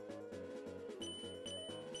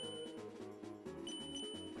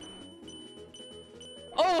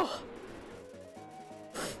 Oh!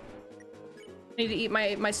 I need to eat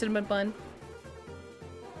my cinnamon bun.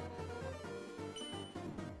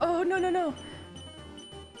 Oh, no, no, no!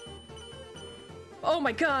 Oh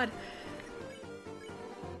my god!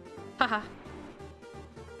 Haha.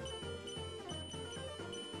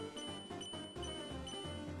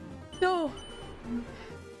 No!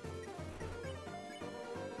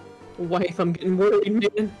 Wife, I'm getting worried,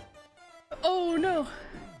 man. Oh no!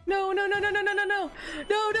 No, no, no, no, no, no, no, no!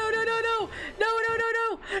 No, no, no, no, no! No, no, no,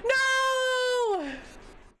 no! No!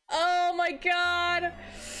 Oh my god!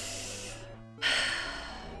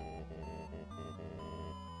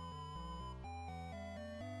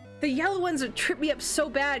 The yellow ones would trip me up so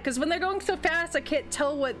bad because when they're going so fast, I can't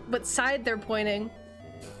tell what side they're pointing.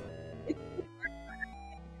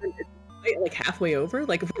 Like halfway over?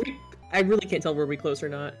 Like, I really can't tell were we close or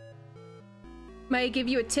not. May I give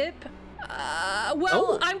you a tip? Well,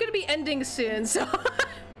 Oh. I'm gonna be ending soon, so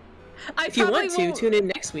If you want to, won't- tune in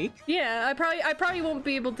next week. Yeah, I probably won't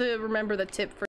be able to remember the tip for